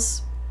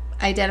balls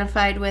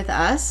identified with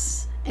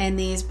us? And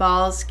these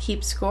balls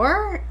keep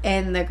score?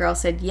 And the girl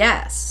said,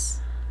 yes.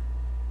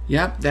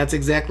 Yep, that's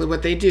exactly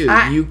what they do.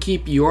 You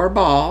keep your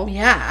ball.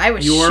 Yeah, I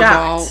was your shocked.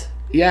 Ball,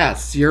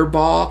 yes, your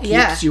ball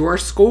keeps your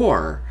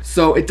score.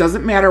 So it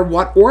doesn't matter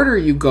what order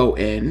you go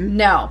in.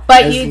 No,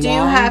 but you do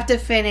have to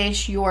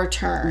finish your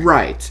turn.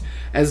 Right.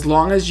 As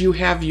long as you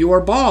have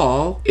your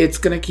ball, it's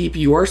going to keep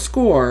your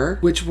score,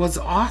 which was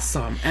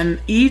awesome.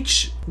 And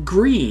each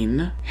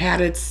green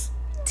had its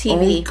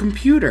own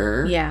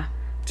computer. Yeah.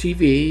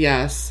 TV,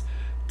 yes.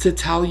 To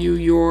tell you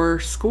your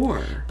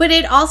score. But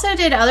it also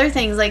did other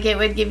things, like it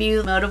would give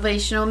you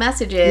motivational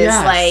messages,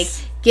 yes.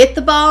 like, get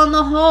the ball in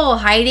the hole,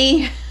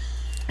 Heidi.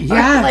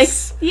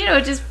 Yes.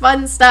 Like, just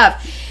fun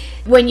stuff.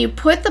 When you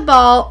put the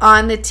ball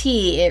on the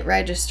tee, it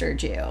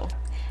registered you.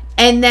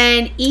 And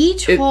then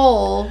each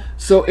hole...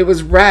 So it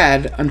was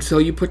red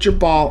until you put your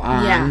ball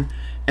on. Yeah.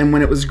 And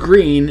when it was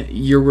green,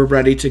 you were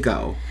ready to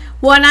go.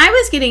 Well, and I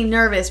was getting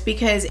nervous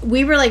because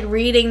we were, like,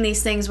 reading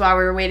these things while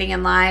we were waiting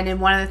in line. And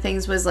one of the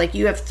things was, like,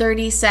 you have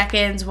 30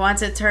 seconds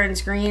once it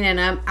turns green.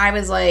 And I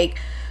was like,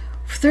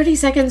 30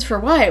 seconds for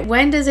what?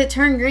 When does it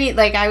turn green?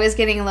 Like, I was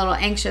getting a little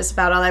anxious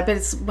about all that. But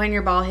it's when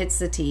your ball hits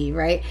the tee,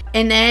 right?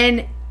 And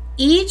then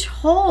each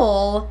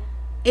hole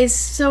is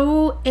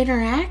so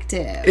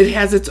interactive. It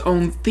has its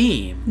own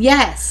theme.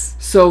 Yes.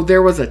 So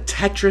there was a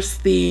Tetris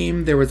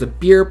theme. There was a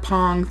beer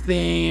pong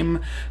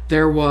theme.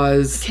 There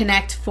was...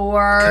 Connect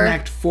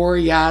Four,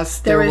 yes.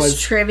 There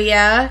was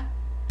trivia.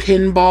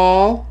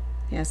 Pinball.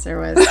 Yes, there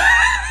was.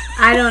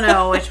 I don't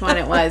know which one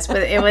it was,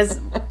 but it was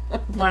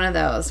one of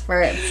those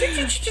where it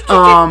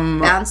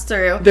bounced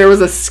through. There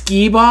was a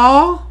skee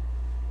ball.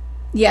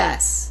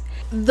 Yes.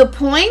 The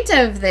point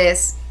of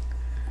this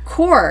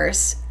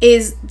course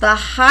is the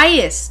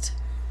highest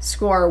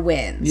score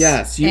wins.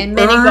 Yes, you in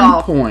mini earn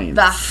golf, points.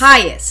 The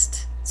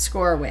highest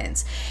score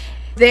wins.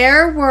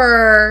 There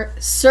were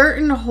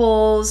certain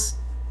holes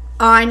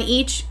on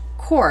each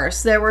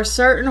course. There were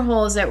certain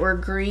holes that were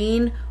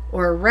green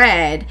or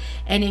red,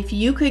 and if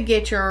you could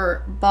get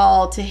your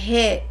ball to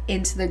hit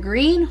into the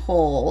green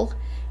hole,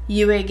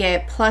 you would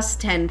get plus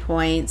 10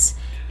 points.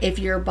 If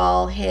your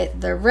ball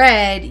hit the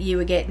red, you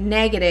would get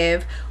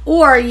negative,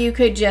 or you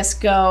could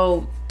just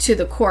go to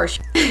the course.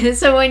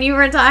 So when you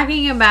were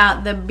talking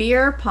about the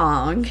beer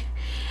pong,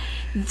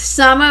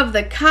 some of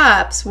the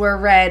cups were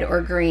red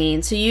or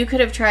green. So you could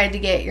have tried to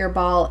get your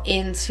ball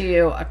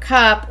into a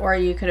cup, or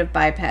you could have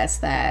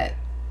bypassed that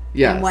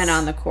and went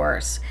on the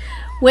course.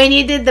 When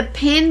you did the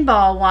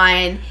pinball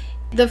one,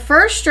 the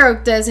first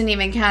stroke doesn't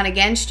even count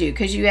against you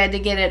because you had to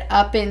get it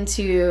up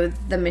into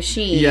the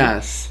machine.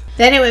 Yes.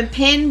 Then it would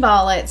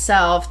pinball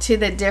itself to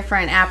the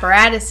different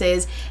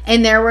apparatuses,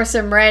 and there were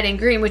some red and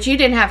green, which you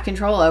didn't have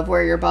control of,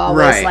 where your ball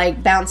was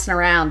like bouncing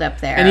around up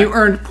there. And you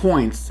earned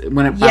points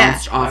when it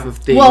bounced off of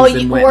things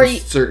and went in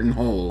certain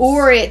holes.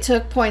 Or it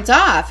took points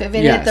off if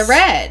it hit the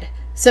red.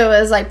 So it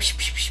was like, psh,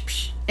 psh, psh,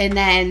 psh. And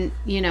then,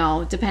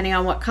 depending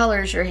on what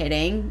colors you're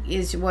hitting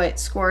is what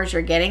scores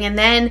you're getting. And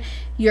then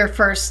your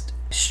first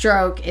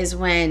stroke is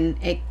when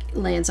it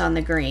lands on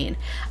the green.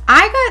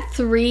 I got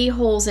 3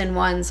 holes in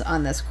ones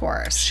on this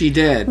course. She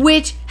did.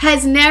 Which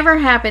has never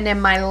happened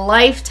in my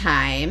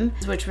lifetime,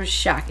 which was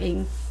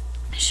shocking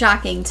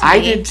to me. I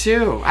did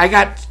too. I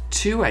got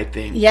 2, I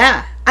think.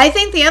 Yeah. I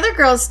think the other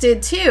girls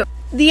did too.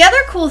 The other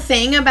cool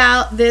thing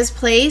about this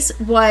place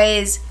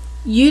was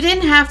you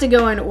didn't have to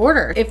go in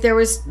order. If there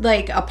was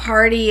like a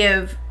party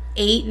of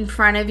 8 in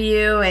front of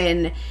you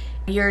and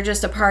you're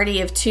just a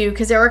party of 2,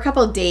 because there were a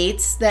couple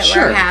dates that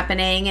were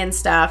happening and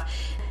stuff,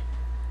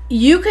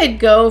 you could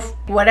go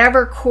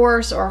whatever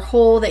course or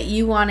hole that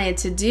you wanted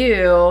to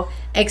do,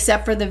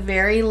 except for the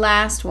very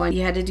last one.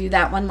 You had to do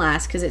that one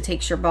last because it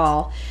takes your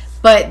ball.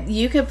 But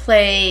you could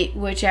play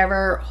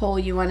whichever hole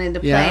you wanted to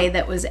play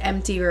that was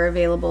empty or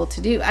available to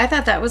do. I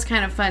thought that was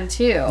kind of fun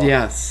too.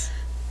 Yes.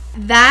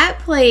 That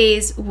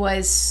place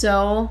was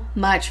so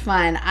much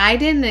fun. I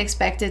didn't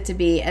expect it to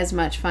be as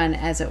much fun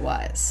as it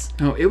was.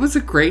 No, it was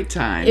a great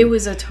time. It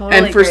was a totally great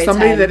time. And for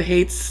somebody that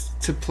hates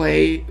to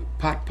play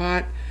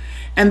putt-putt,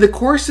 and the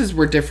courses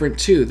were different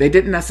too. They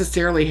didn't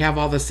necessarily have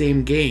all the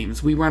same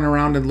games. We went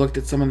around and looked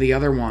at some of the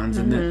other ones,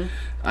 and then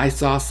I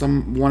saw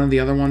one of the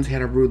other ones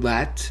had a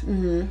roulette.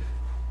 Mm-hmm.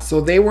 So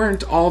they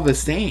weren't all the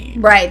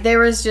same. Right. There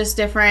was just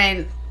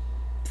different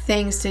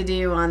things to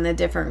do on the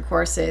different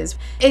courses.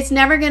 It's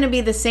never going to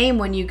be the same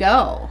when you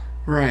go.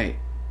 Right.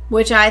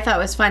 Which I thought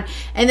was fun.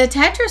 And the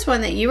Tetris one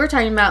that you were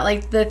talking about,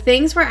 like the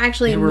things were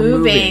actually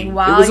moving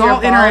while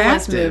your ball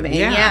was moving.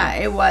 Yeah,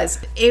 it was.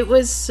 It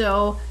was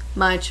so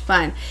much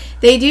fun.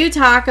 They do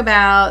talk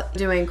about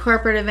doing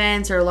corporate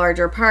events or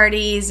larger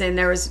parties, and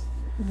there was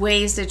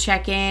ways to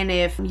check in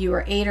if you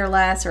were 8 or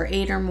less or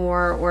 8 or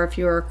more, or if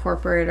you were a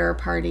corporate or a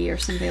party or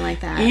something like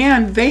that.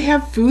 And they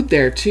have food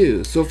there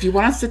too. So if you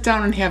want to sit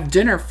down and have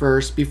dinner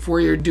first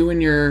before you're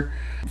doing your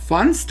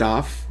fun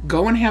stuff,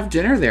 go and have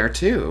dinner there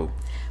too.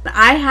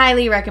 I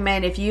highly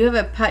recommend if you have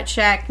a putt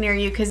shack near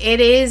you, because it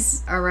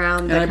is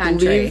around the country. I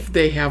believe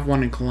they have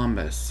one in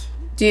Columbus.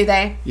 Do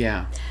they?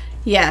 Yeah.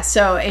 Yeah,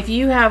 so if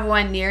you have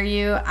one near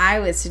you, I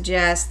would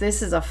suggest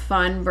this is a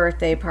fun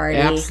birthday party.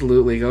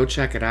 Absolutely. Go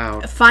check it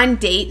out. A fun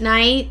date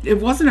night.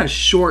 It wasn't a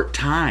short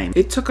time.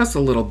 It took us a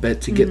little bit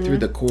to get through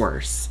the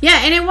course. Yeah,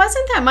 and it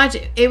wasn't that much.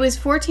 It was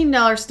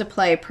 $14 to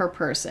play per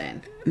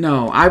person.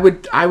 No, I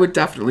would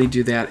definitely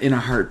do that in a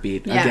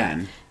heartbeat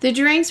again. The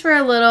drinks were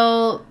a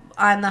little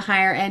on the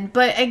higher end,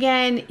 but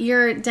again,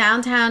 you're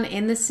downtown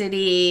in the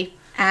city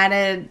at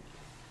a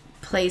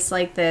place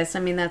like this. I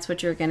mean, that's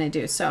what you're gonna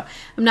do, so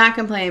I'm not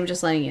complaining. I'm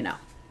just letting you know.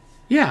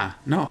 Yeah,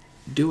 no,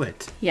 do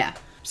it. Yeah.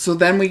 So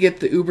then we get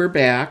the Uber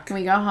back.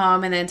 We go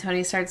home, and then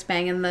Tony starts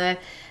banging the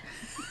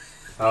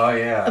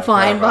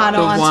wine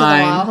bottle onto the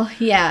wall.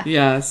 Yeah.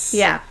 Yes.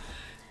 Yeah.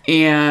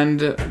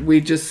 And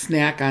we just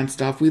snack on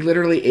stuff. We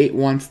literally ate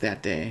once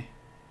that day.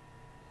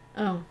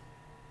 Oh.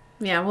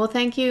 Yeah, well,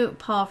 thank you,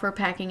 Paul, for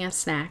packing us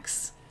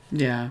snacks.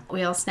 Yeah.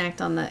 We all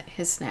snacked on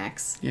his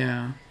snacks.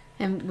 Yeah.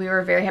 And we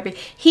were very happy.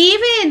 He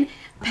even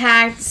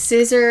packed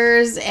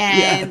scissors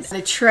and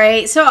the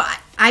tray. So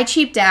I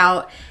cheaped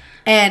out,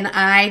 and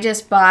I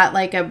just bought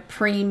like a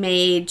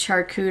pre-made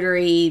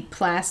charcuterie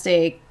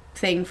plastic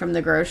thing from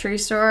the grocery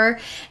store.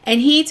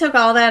 And he took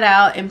all that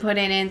out and put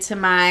it into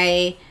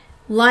my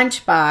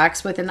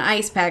lunchbox with an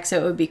ice pack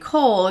so it would be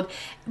cold.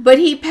 But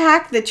he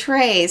packed the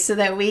tray so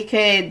that we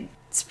could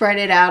spread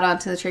it out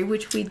onto the tray,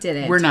 which we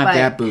didn't. We're not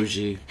that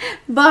bougie.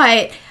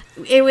 But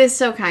it was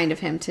so kind of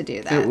him to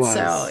do that. It was.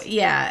 So,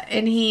 yeah.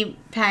 And he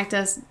packed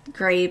us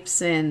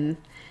grapes and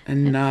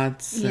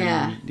nuts.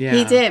 Yeah. Yeah.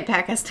 He did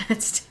pack us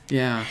nuts, too.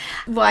 Yeah.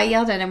 Well, I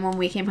yelled at him when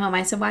we came home.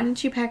 I said, why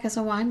didn't you pack us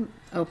a wine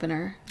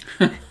opener?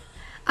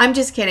 I'm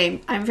just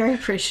kidding. I'm very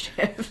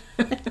appreciative.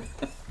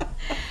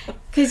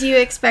 Because you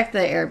expect the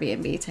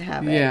Airbnb to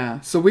have it. Yeah.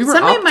 So we were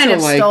Somebody up might to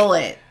have stole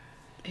it.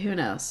 Who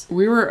knows?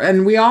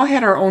 We all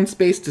had our own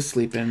space to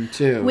sleep in,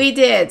 too. We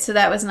did, so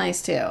that was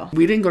nice, too.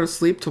 We didn't go to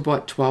sleep till,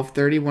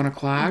 12:30, 1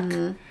 o'clock?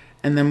 Mm-hmm.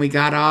 And then we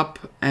got up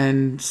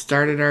and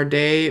started our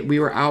day. We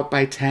were out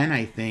by 10,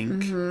 I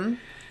think. Mm-hmm.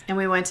 And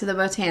we went to the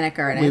Botanic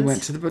Gardens. We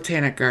went to the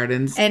Botanic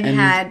Gardens. And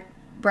had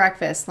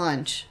breakfast,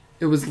 lunch.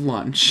 It was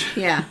lunch.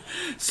 Yeah.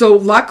 So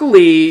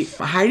luckily,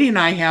 Heidi and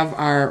I have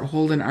our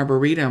Holden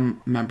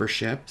Arboretum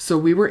membership. So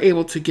we were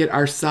able to get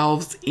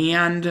ourselves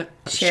and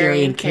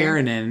Sherry and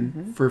Karen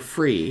in for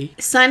free.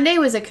 Sunday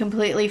was a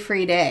completely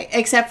free day,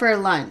 except for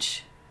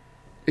lunch.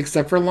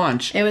 Except for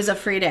lunch. It was a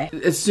free day.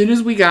 As soon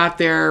as we got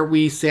there,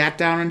 we sat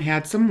down and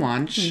had some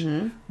lunch,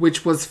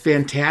 which was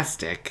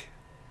fantastic.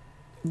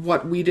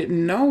 What we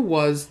didn't know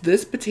was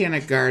this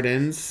Botanic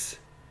Gardens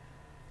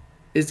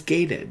is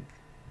gated.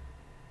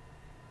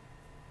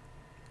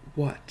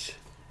 What?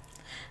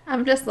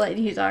 I'm just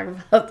letting you talk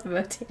about the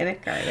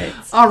Botanic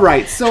Gardens. All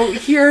right, so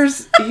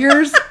here's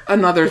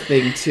another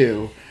thing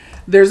too.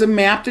 There's a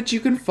map that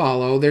you can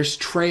follow. There's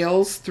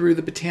trails through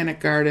the Botanic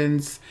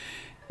Gardens.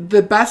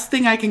 The best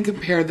thing I can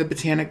compare the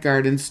Botanic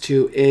Gardens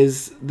to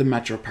is the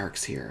Metro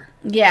Parks here.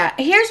 Yeah,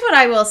 here's what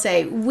I will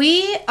say.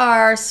 We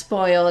are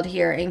spoiled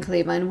here in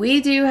Cleveland. We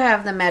do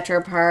have the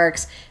Metro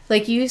Parks.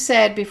 Like you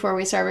said before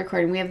we started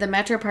recording, we have the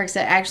Metro Parks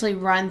that actually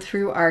run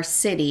through our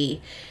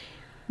city.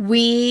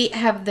 We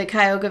have the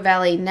Cuyahoga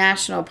Valley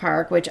National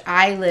Park, which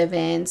I live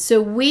in. So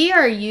we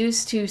are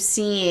used to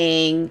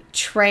seeing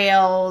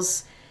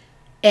trails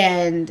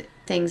and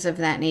things of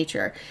that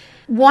nature.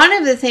 One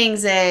of the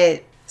things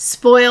that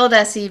spoiled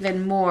us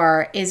even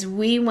more is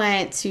we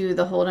went to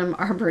the Holden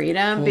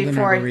Arboretum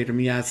before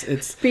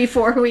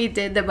we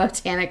did the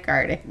Botanic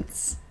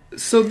Gardens.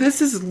 So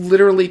this is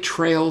literally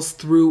trails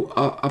through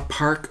a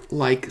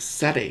park-like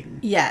setting.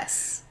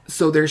 Yes.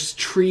 So there's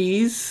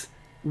trees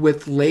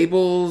with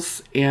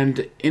labels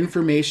and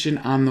information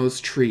on those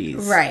trees.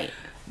 Right.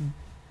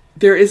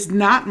 There is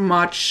not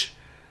much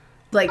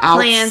like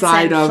plants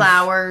and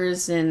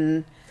flowers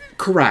and...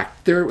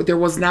 Correct. There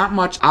was not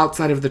much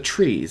outside of the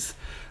trees.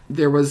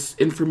 There was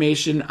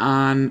information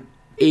on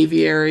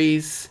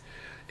aviaries.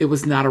 It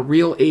was not a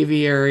real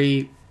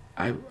aviary.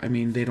 I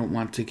mean, they don't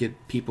want to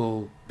get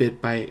people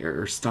bit by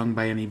or stung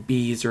by any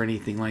bees or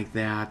anything like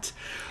that.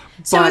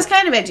 So it was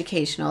kind of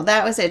educational.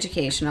 That was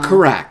educational.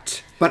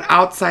 Correct. But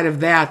outside of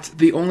that,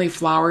 the only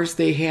flowers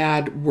they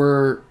had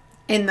were...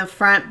 in the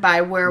front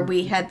by where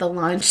we had the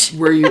lunch.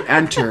 Where you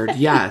entered,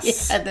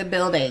 yes. At the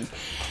building.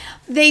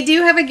 They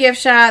do have a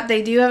gift shop.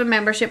 They do have a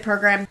membership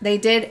program. They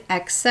did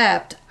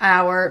accept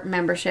our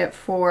membership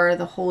for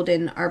the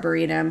Holden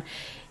Arboretum.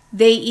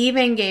 They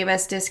even gave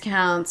us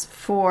discounts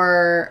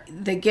for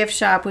the gift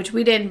shop, which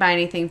we didn't buy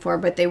anything for,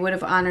 but they would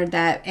have honored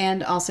that,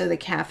 and also the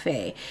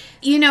cafe.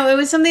 You know, it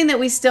was something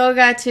that we still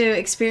got to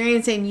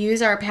experience and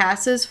use our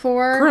passes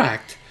for.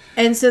 Correct.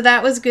 And so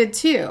that was good,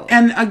 too.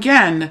 And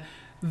again,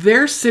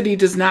 their city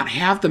does not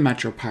have the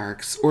Metro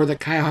Parks or the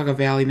Cuyahoga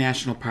Valley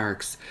National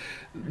Parks.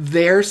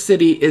 Their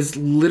city is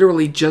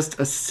literally just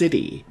a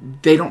city.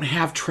 They don't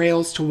have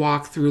trails to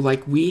walk through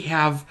like we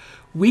have.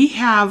 We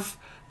have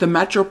the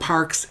Metro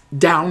Parks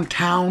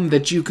downtown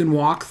that you can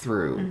walk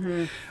through.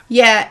 Mm-hmm.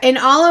 Yeah, and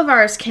all of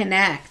ours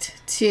connect,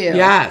 too.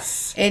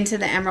 Yes. Into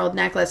the Emerald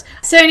Necklace.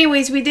 So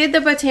anyways, we did the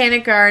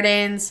Botanic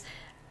Gardens.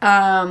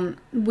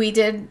 We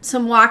did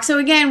some walks. So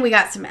again, we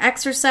got some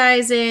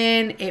exercise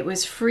in. It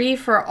was free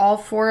for all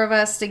four of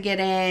us to get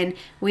in.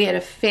 We had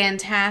a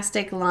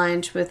fantastic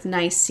lunch with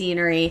nice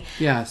scenery.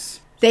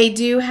 Yes. They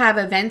do have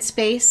event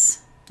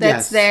space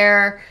that's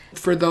there.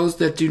 For those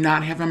that do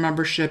not have a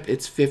membership,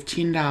 it's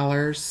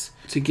 $15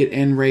 to get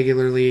in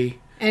regularly.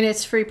 And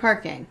it's free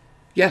parking.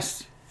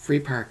 Yes,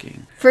 free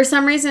parking. For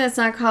some reason, it's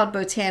not called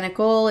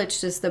Botanical. It's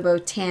just the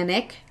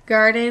Botanic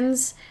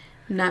Gardens.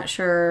 I'm not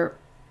sure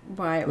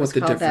why it was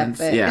called that.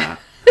 But... yeah.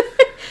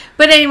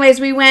 But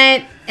anyways, we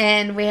went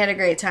and we had a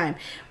great time.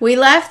 We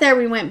left there.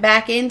 We went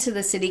back into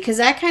the city because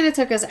that kind of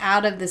took us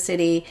out of the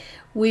city.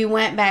 we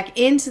went back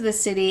into the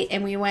city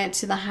and we went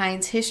to the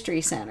Heinz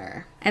History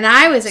Center. And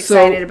I was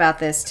excited about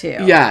this too.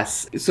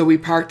 Yes. So we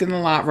parked in the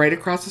lot right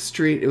across the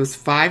street. It was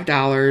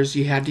 $5.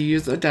 You had to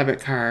use a debit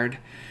card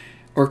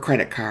or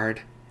credit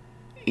card.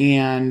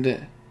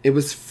 And it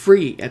was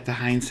free at the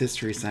Heinz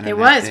History Center. It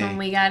was when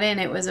we got in.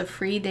 It was a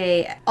free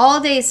day. All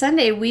day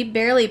Sunday, we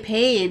barely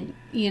paid,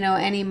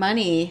 any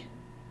money.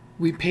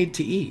 We paid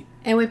to eat.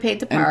 And we paid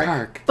to park. And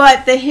park.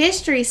 But the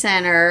History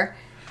Center,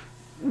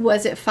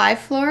 was it 5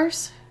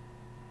 floors?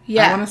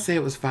 Yeah. I want to say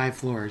it was 5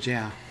 floors,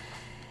 yeah.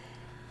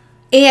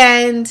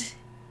 And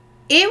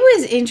it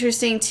was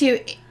interesting, too.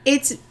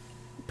 It's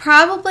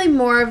probably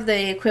more of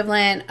the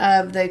equivalent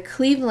of the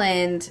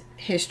Cleveland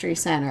History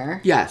Center.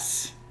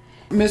 Yes.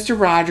 Mr.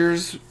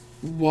 Rogers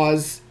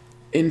was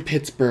in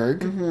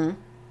Pittsburgh. Mm-hmm.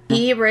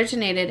 He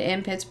originated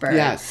in Pittsburgh.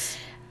 Yes.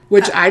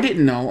 Which I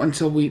didn't know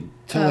until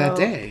that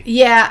day.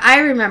 Yeah, I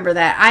remember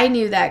that. I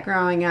knew that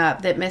growing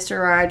up, that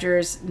Mr.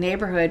 Rogers'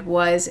 neighborhood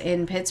was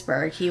in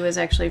Pittsburgh. He was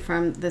actually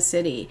from the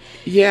city.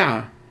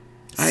 Yeah.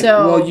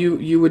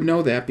 You would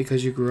know that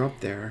because you grew up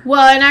there.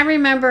 Well, and I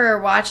remember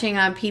watching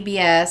on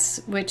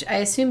PBS, which I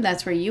assume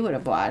that's where you would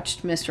have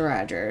watched Mr.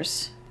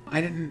 Rogers. I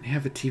didn't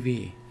have a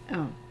TV.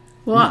 Oh.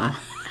 Well,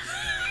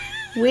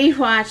 we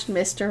watched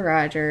Mr.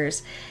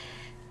 Rogers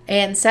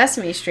and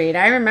Sesame Street.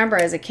 I remember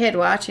as a kid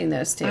watching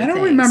those two I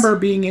don't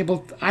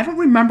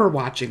remember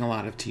watching a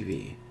lot of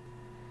TV.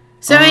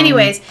 So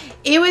anyways,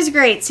 it was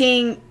great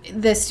seeing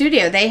the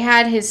studio. They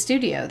had his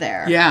studio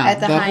there at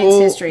the Heinz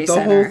History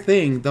Center. The whole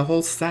thing, the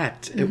whole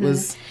set. Mm-hmm. It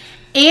was...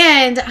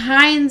 And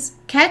Heinz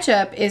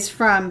ketchup is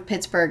from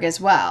Pittsburgh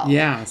as well.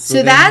 Yeah.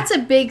 So that's a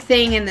big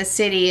thing in the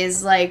city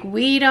is like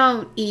we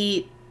don't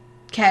eat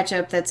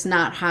ketchup that's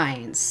not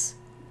Heinz.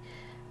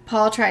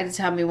 Paul tried to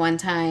tell me one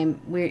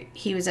time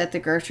he was at the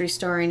grocery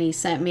store and he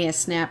sent me a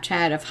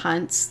Snapchat of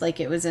Hunt's like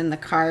it was in the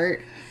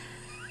cart.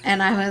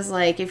 And I was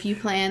like, if you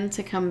plan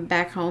to come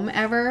back home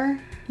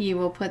ever, you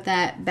will put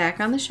that back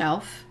on the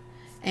shelf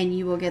and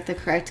you will get the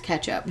correct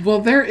ketchup.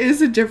 Well, there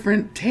is a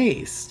different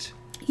taste.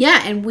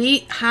 Yeah, and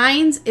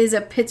Heinz is a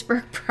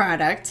Pittsburgh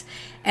product,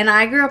 and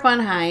I grew up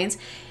on Heinz.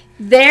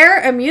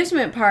 Their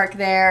amusement park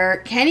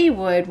there,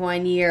 Kennywood,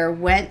 one year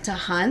went to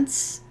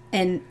Hunt's,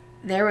 and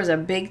there was a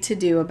big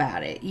to-do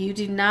about it. You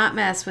do not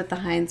mess with the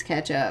Heinz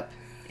ketchup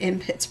in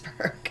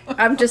Pittsburgh.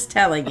 I'm just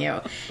telling you.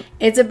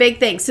 It's a big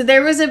thing. So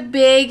there was a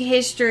big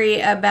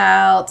history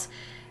about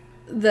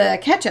the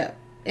ketchup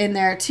in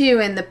there, too,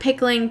 and the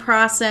pickling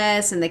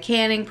process and the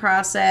canning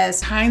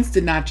process. Heinz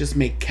did not just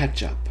make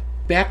ketchup.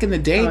 Back in the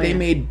day, they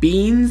made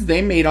beans.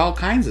 They made all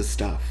kinds of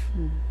stuff.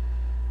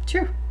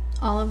 True.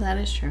 All of that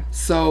is true.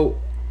 So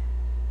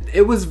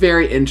it was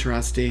very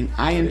interesting.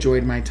 I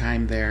enjoyed my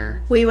time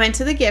there. We went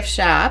to the gift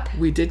shop.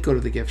 We did go to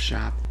the gift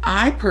shop.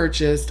 I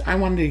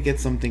wanted to get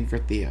something for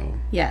Theo.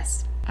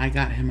 Yes. I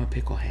got him a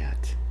pickle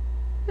hat.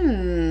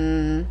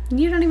 You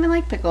don't even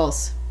like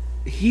pickles.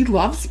 He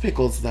loves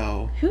pickles,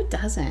 though. Who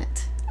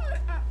doesn't?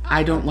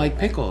 I don't like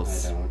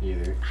pickles. I don't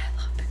either. I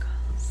love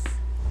pickles.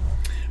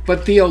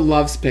 But Theo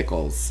loves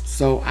pickles,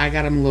 so I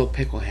got him a little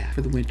pickle hat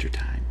for the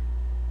wintertime.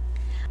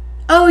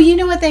 Oh, you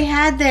know what they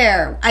had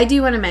there? I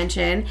do want to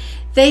mention.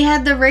 They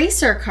had the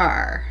racer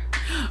car.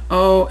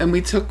 Oh, and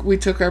we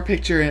took our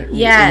picture in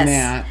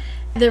that.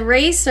 The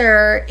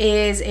racer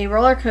is a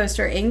roller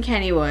coaster in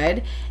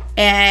Kennywood,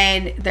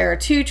 and there are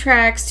 2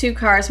 tracks, 2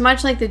 cars,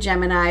 much like the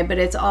Gemini, but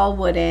it's all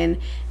wooden,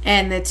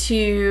 and the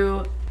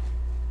 2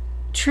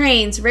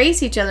 trains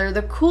race each other.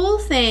 The cool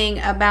thing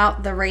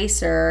about the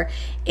racer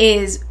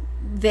is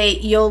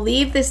you'll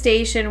leave the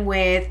station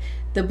with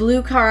the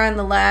blue car on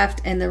the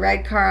left and the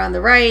red car on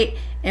the right,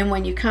 and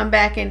when you come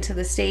back into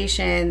the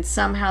station,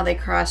 somehow they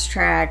cross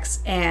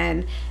tracks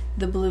and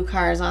the blue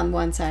car is on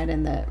one side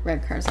and the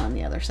red car is on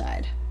the other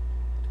side.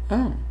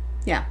 Oh.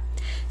 Yeah.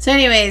 So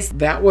anyways,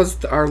 that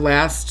was our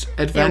last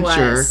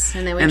adventure. It was.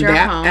 And then we drove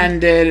home.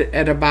 Ended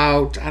at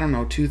about,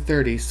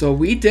 2:30. So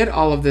we did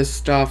all of this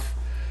stuff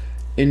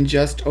in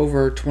just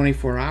over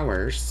 24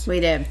 hours. We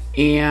did.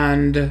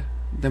 And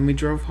then we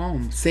drove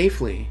home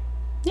safely.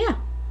 Yeah.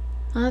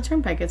 On the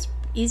turnpike, it's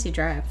easy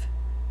drive.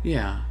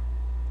 Yeah.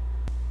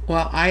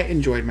 Well, I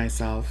enjoyed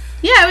myself.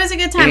 Yeah, it was a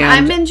good time.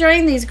 I'm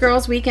enjoying these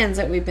girls' weekends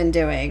that we've been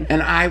doing.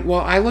 And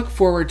I look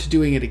forward to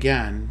doing it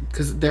again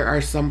because there are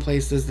some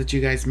places that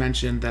you guys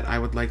mentioned that I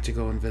would like to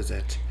go and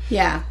visit.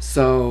 Yeah.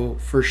 So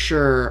for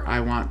sure, I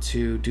want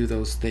to do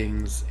those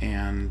things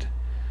and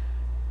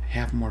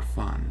have more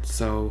fun.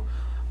 So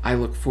I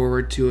look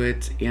forward to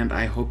it, and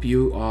I hope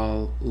you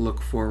all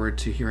look forward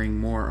to hearing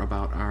more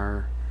about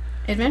our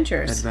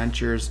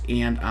adventures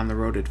and on the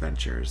road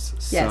adventures.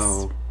 Yes.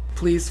 So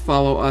please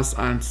follow us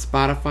on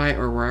Spotify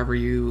or wherever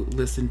you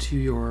listen to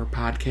your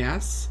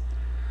podcasts.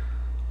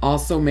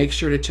 Also, make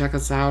sure to check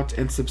us out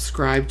and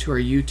subscribe to our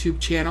YouTube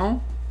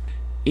channel.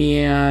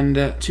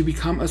 And to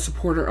become a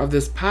supporter of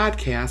this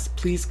podcast,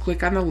 please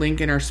click on the link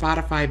in our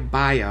Spotify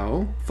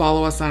bio.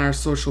 Follow us on our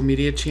social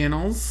media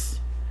channels.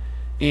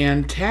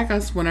 And tag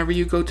us whenever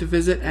you go to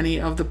visit any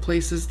of the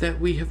places that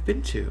we have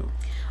been to.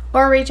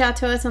 Or reach out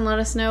to us and let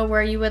us know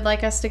where you would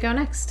like us to go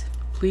next.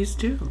 Please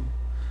do.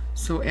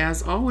 So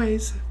as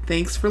always,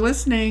 thanks for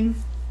listening.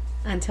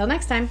 Until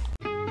next time.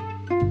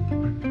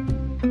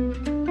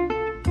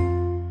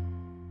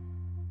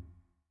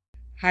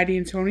 Heidi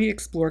and Toni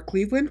Explore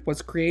Cleveland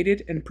was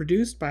created and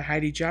produced by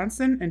Heidi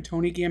Johnson and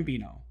Toni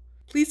Gambino.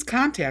 Please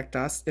contact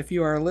us if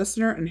you are a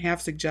listener and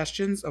have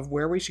suggestions of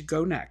where we should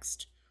go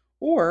next.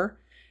 Or,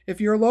 if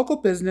you're a local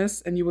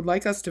business and you would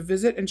like us to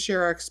visit and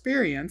share our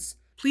experience,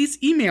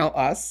 please email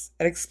us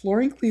at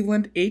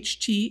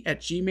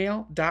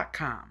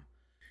exploringclevelandht@gmail.com.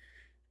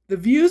 The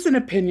views and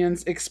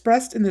opinions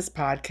expressed in this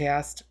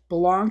podcast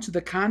belong to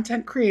the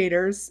content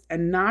creators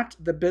and not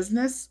the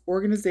business,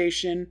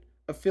 organization,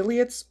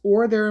 affiliates,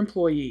 or their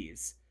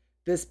employees.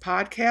 This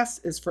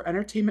podcast is for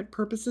entertainment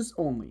purposes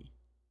only.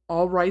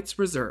 All rights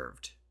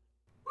reserved.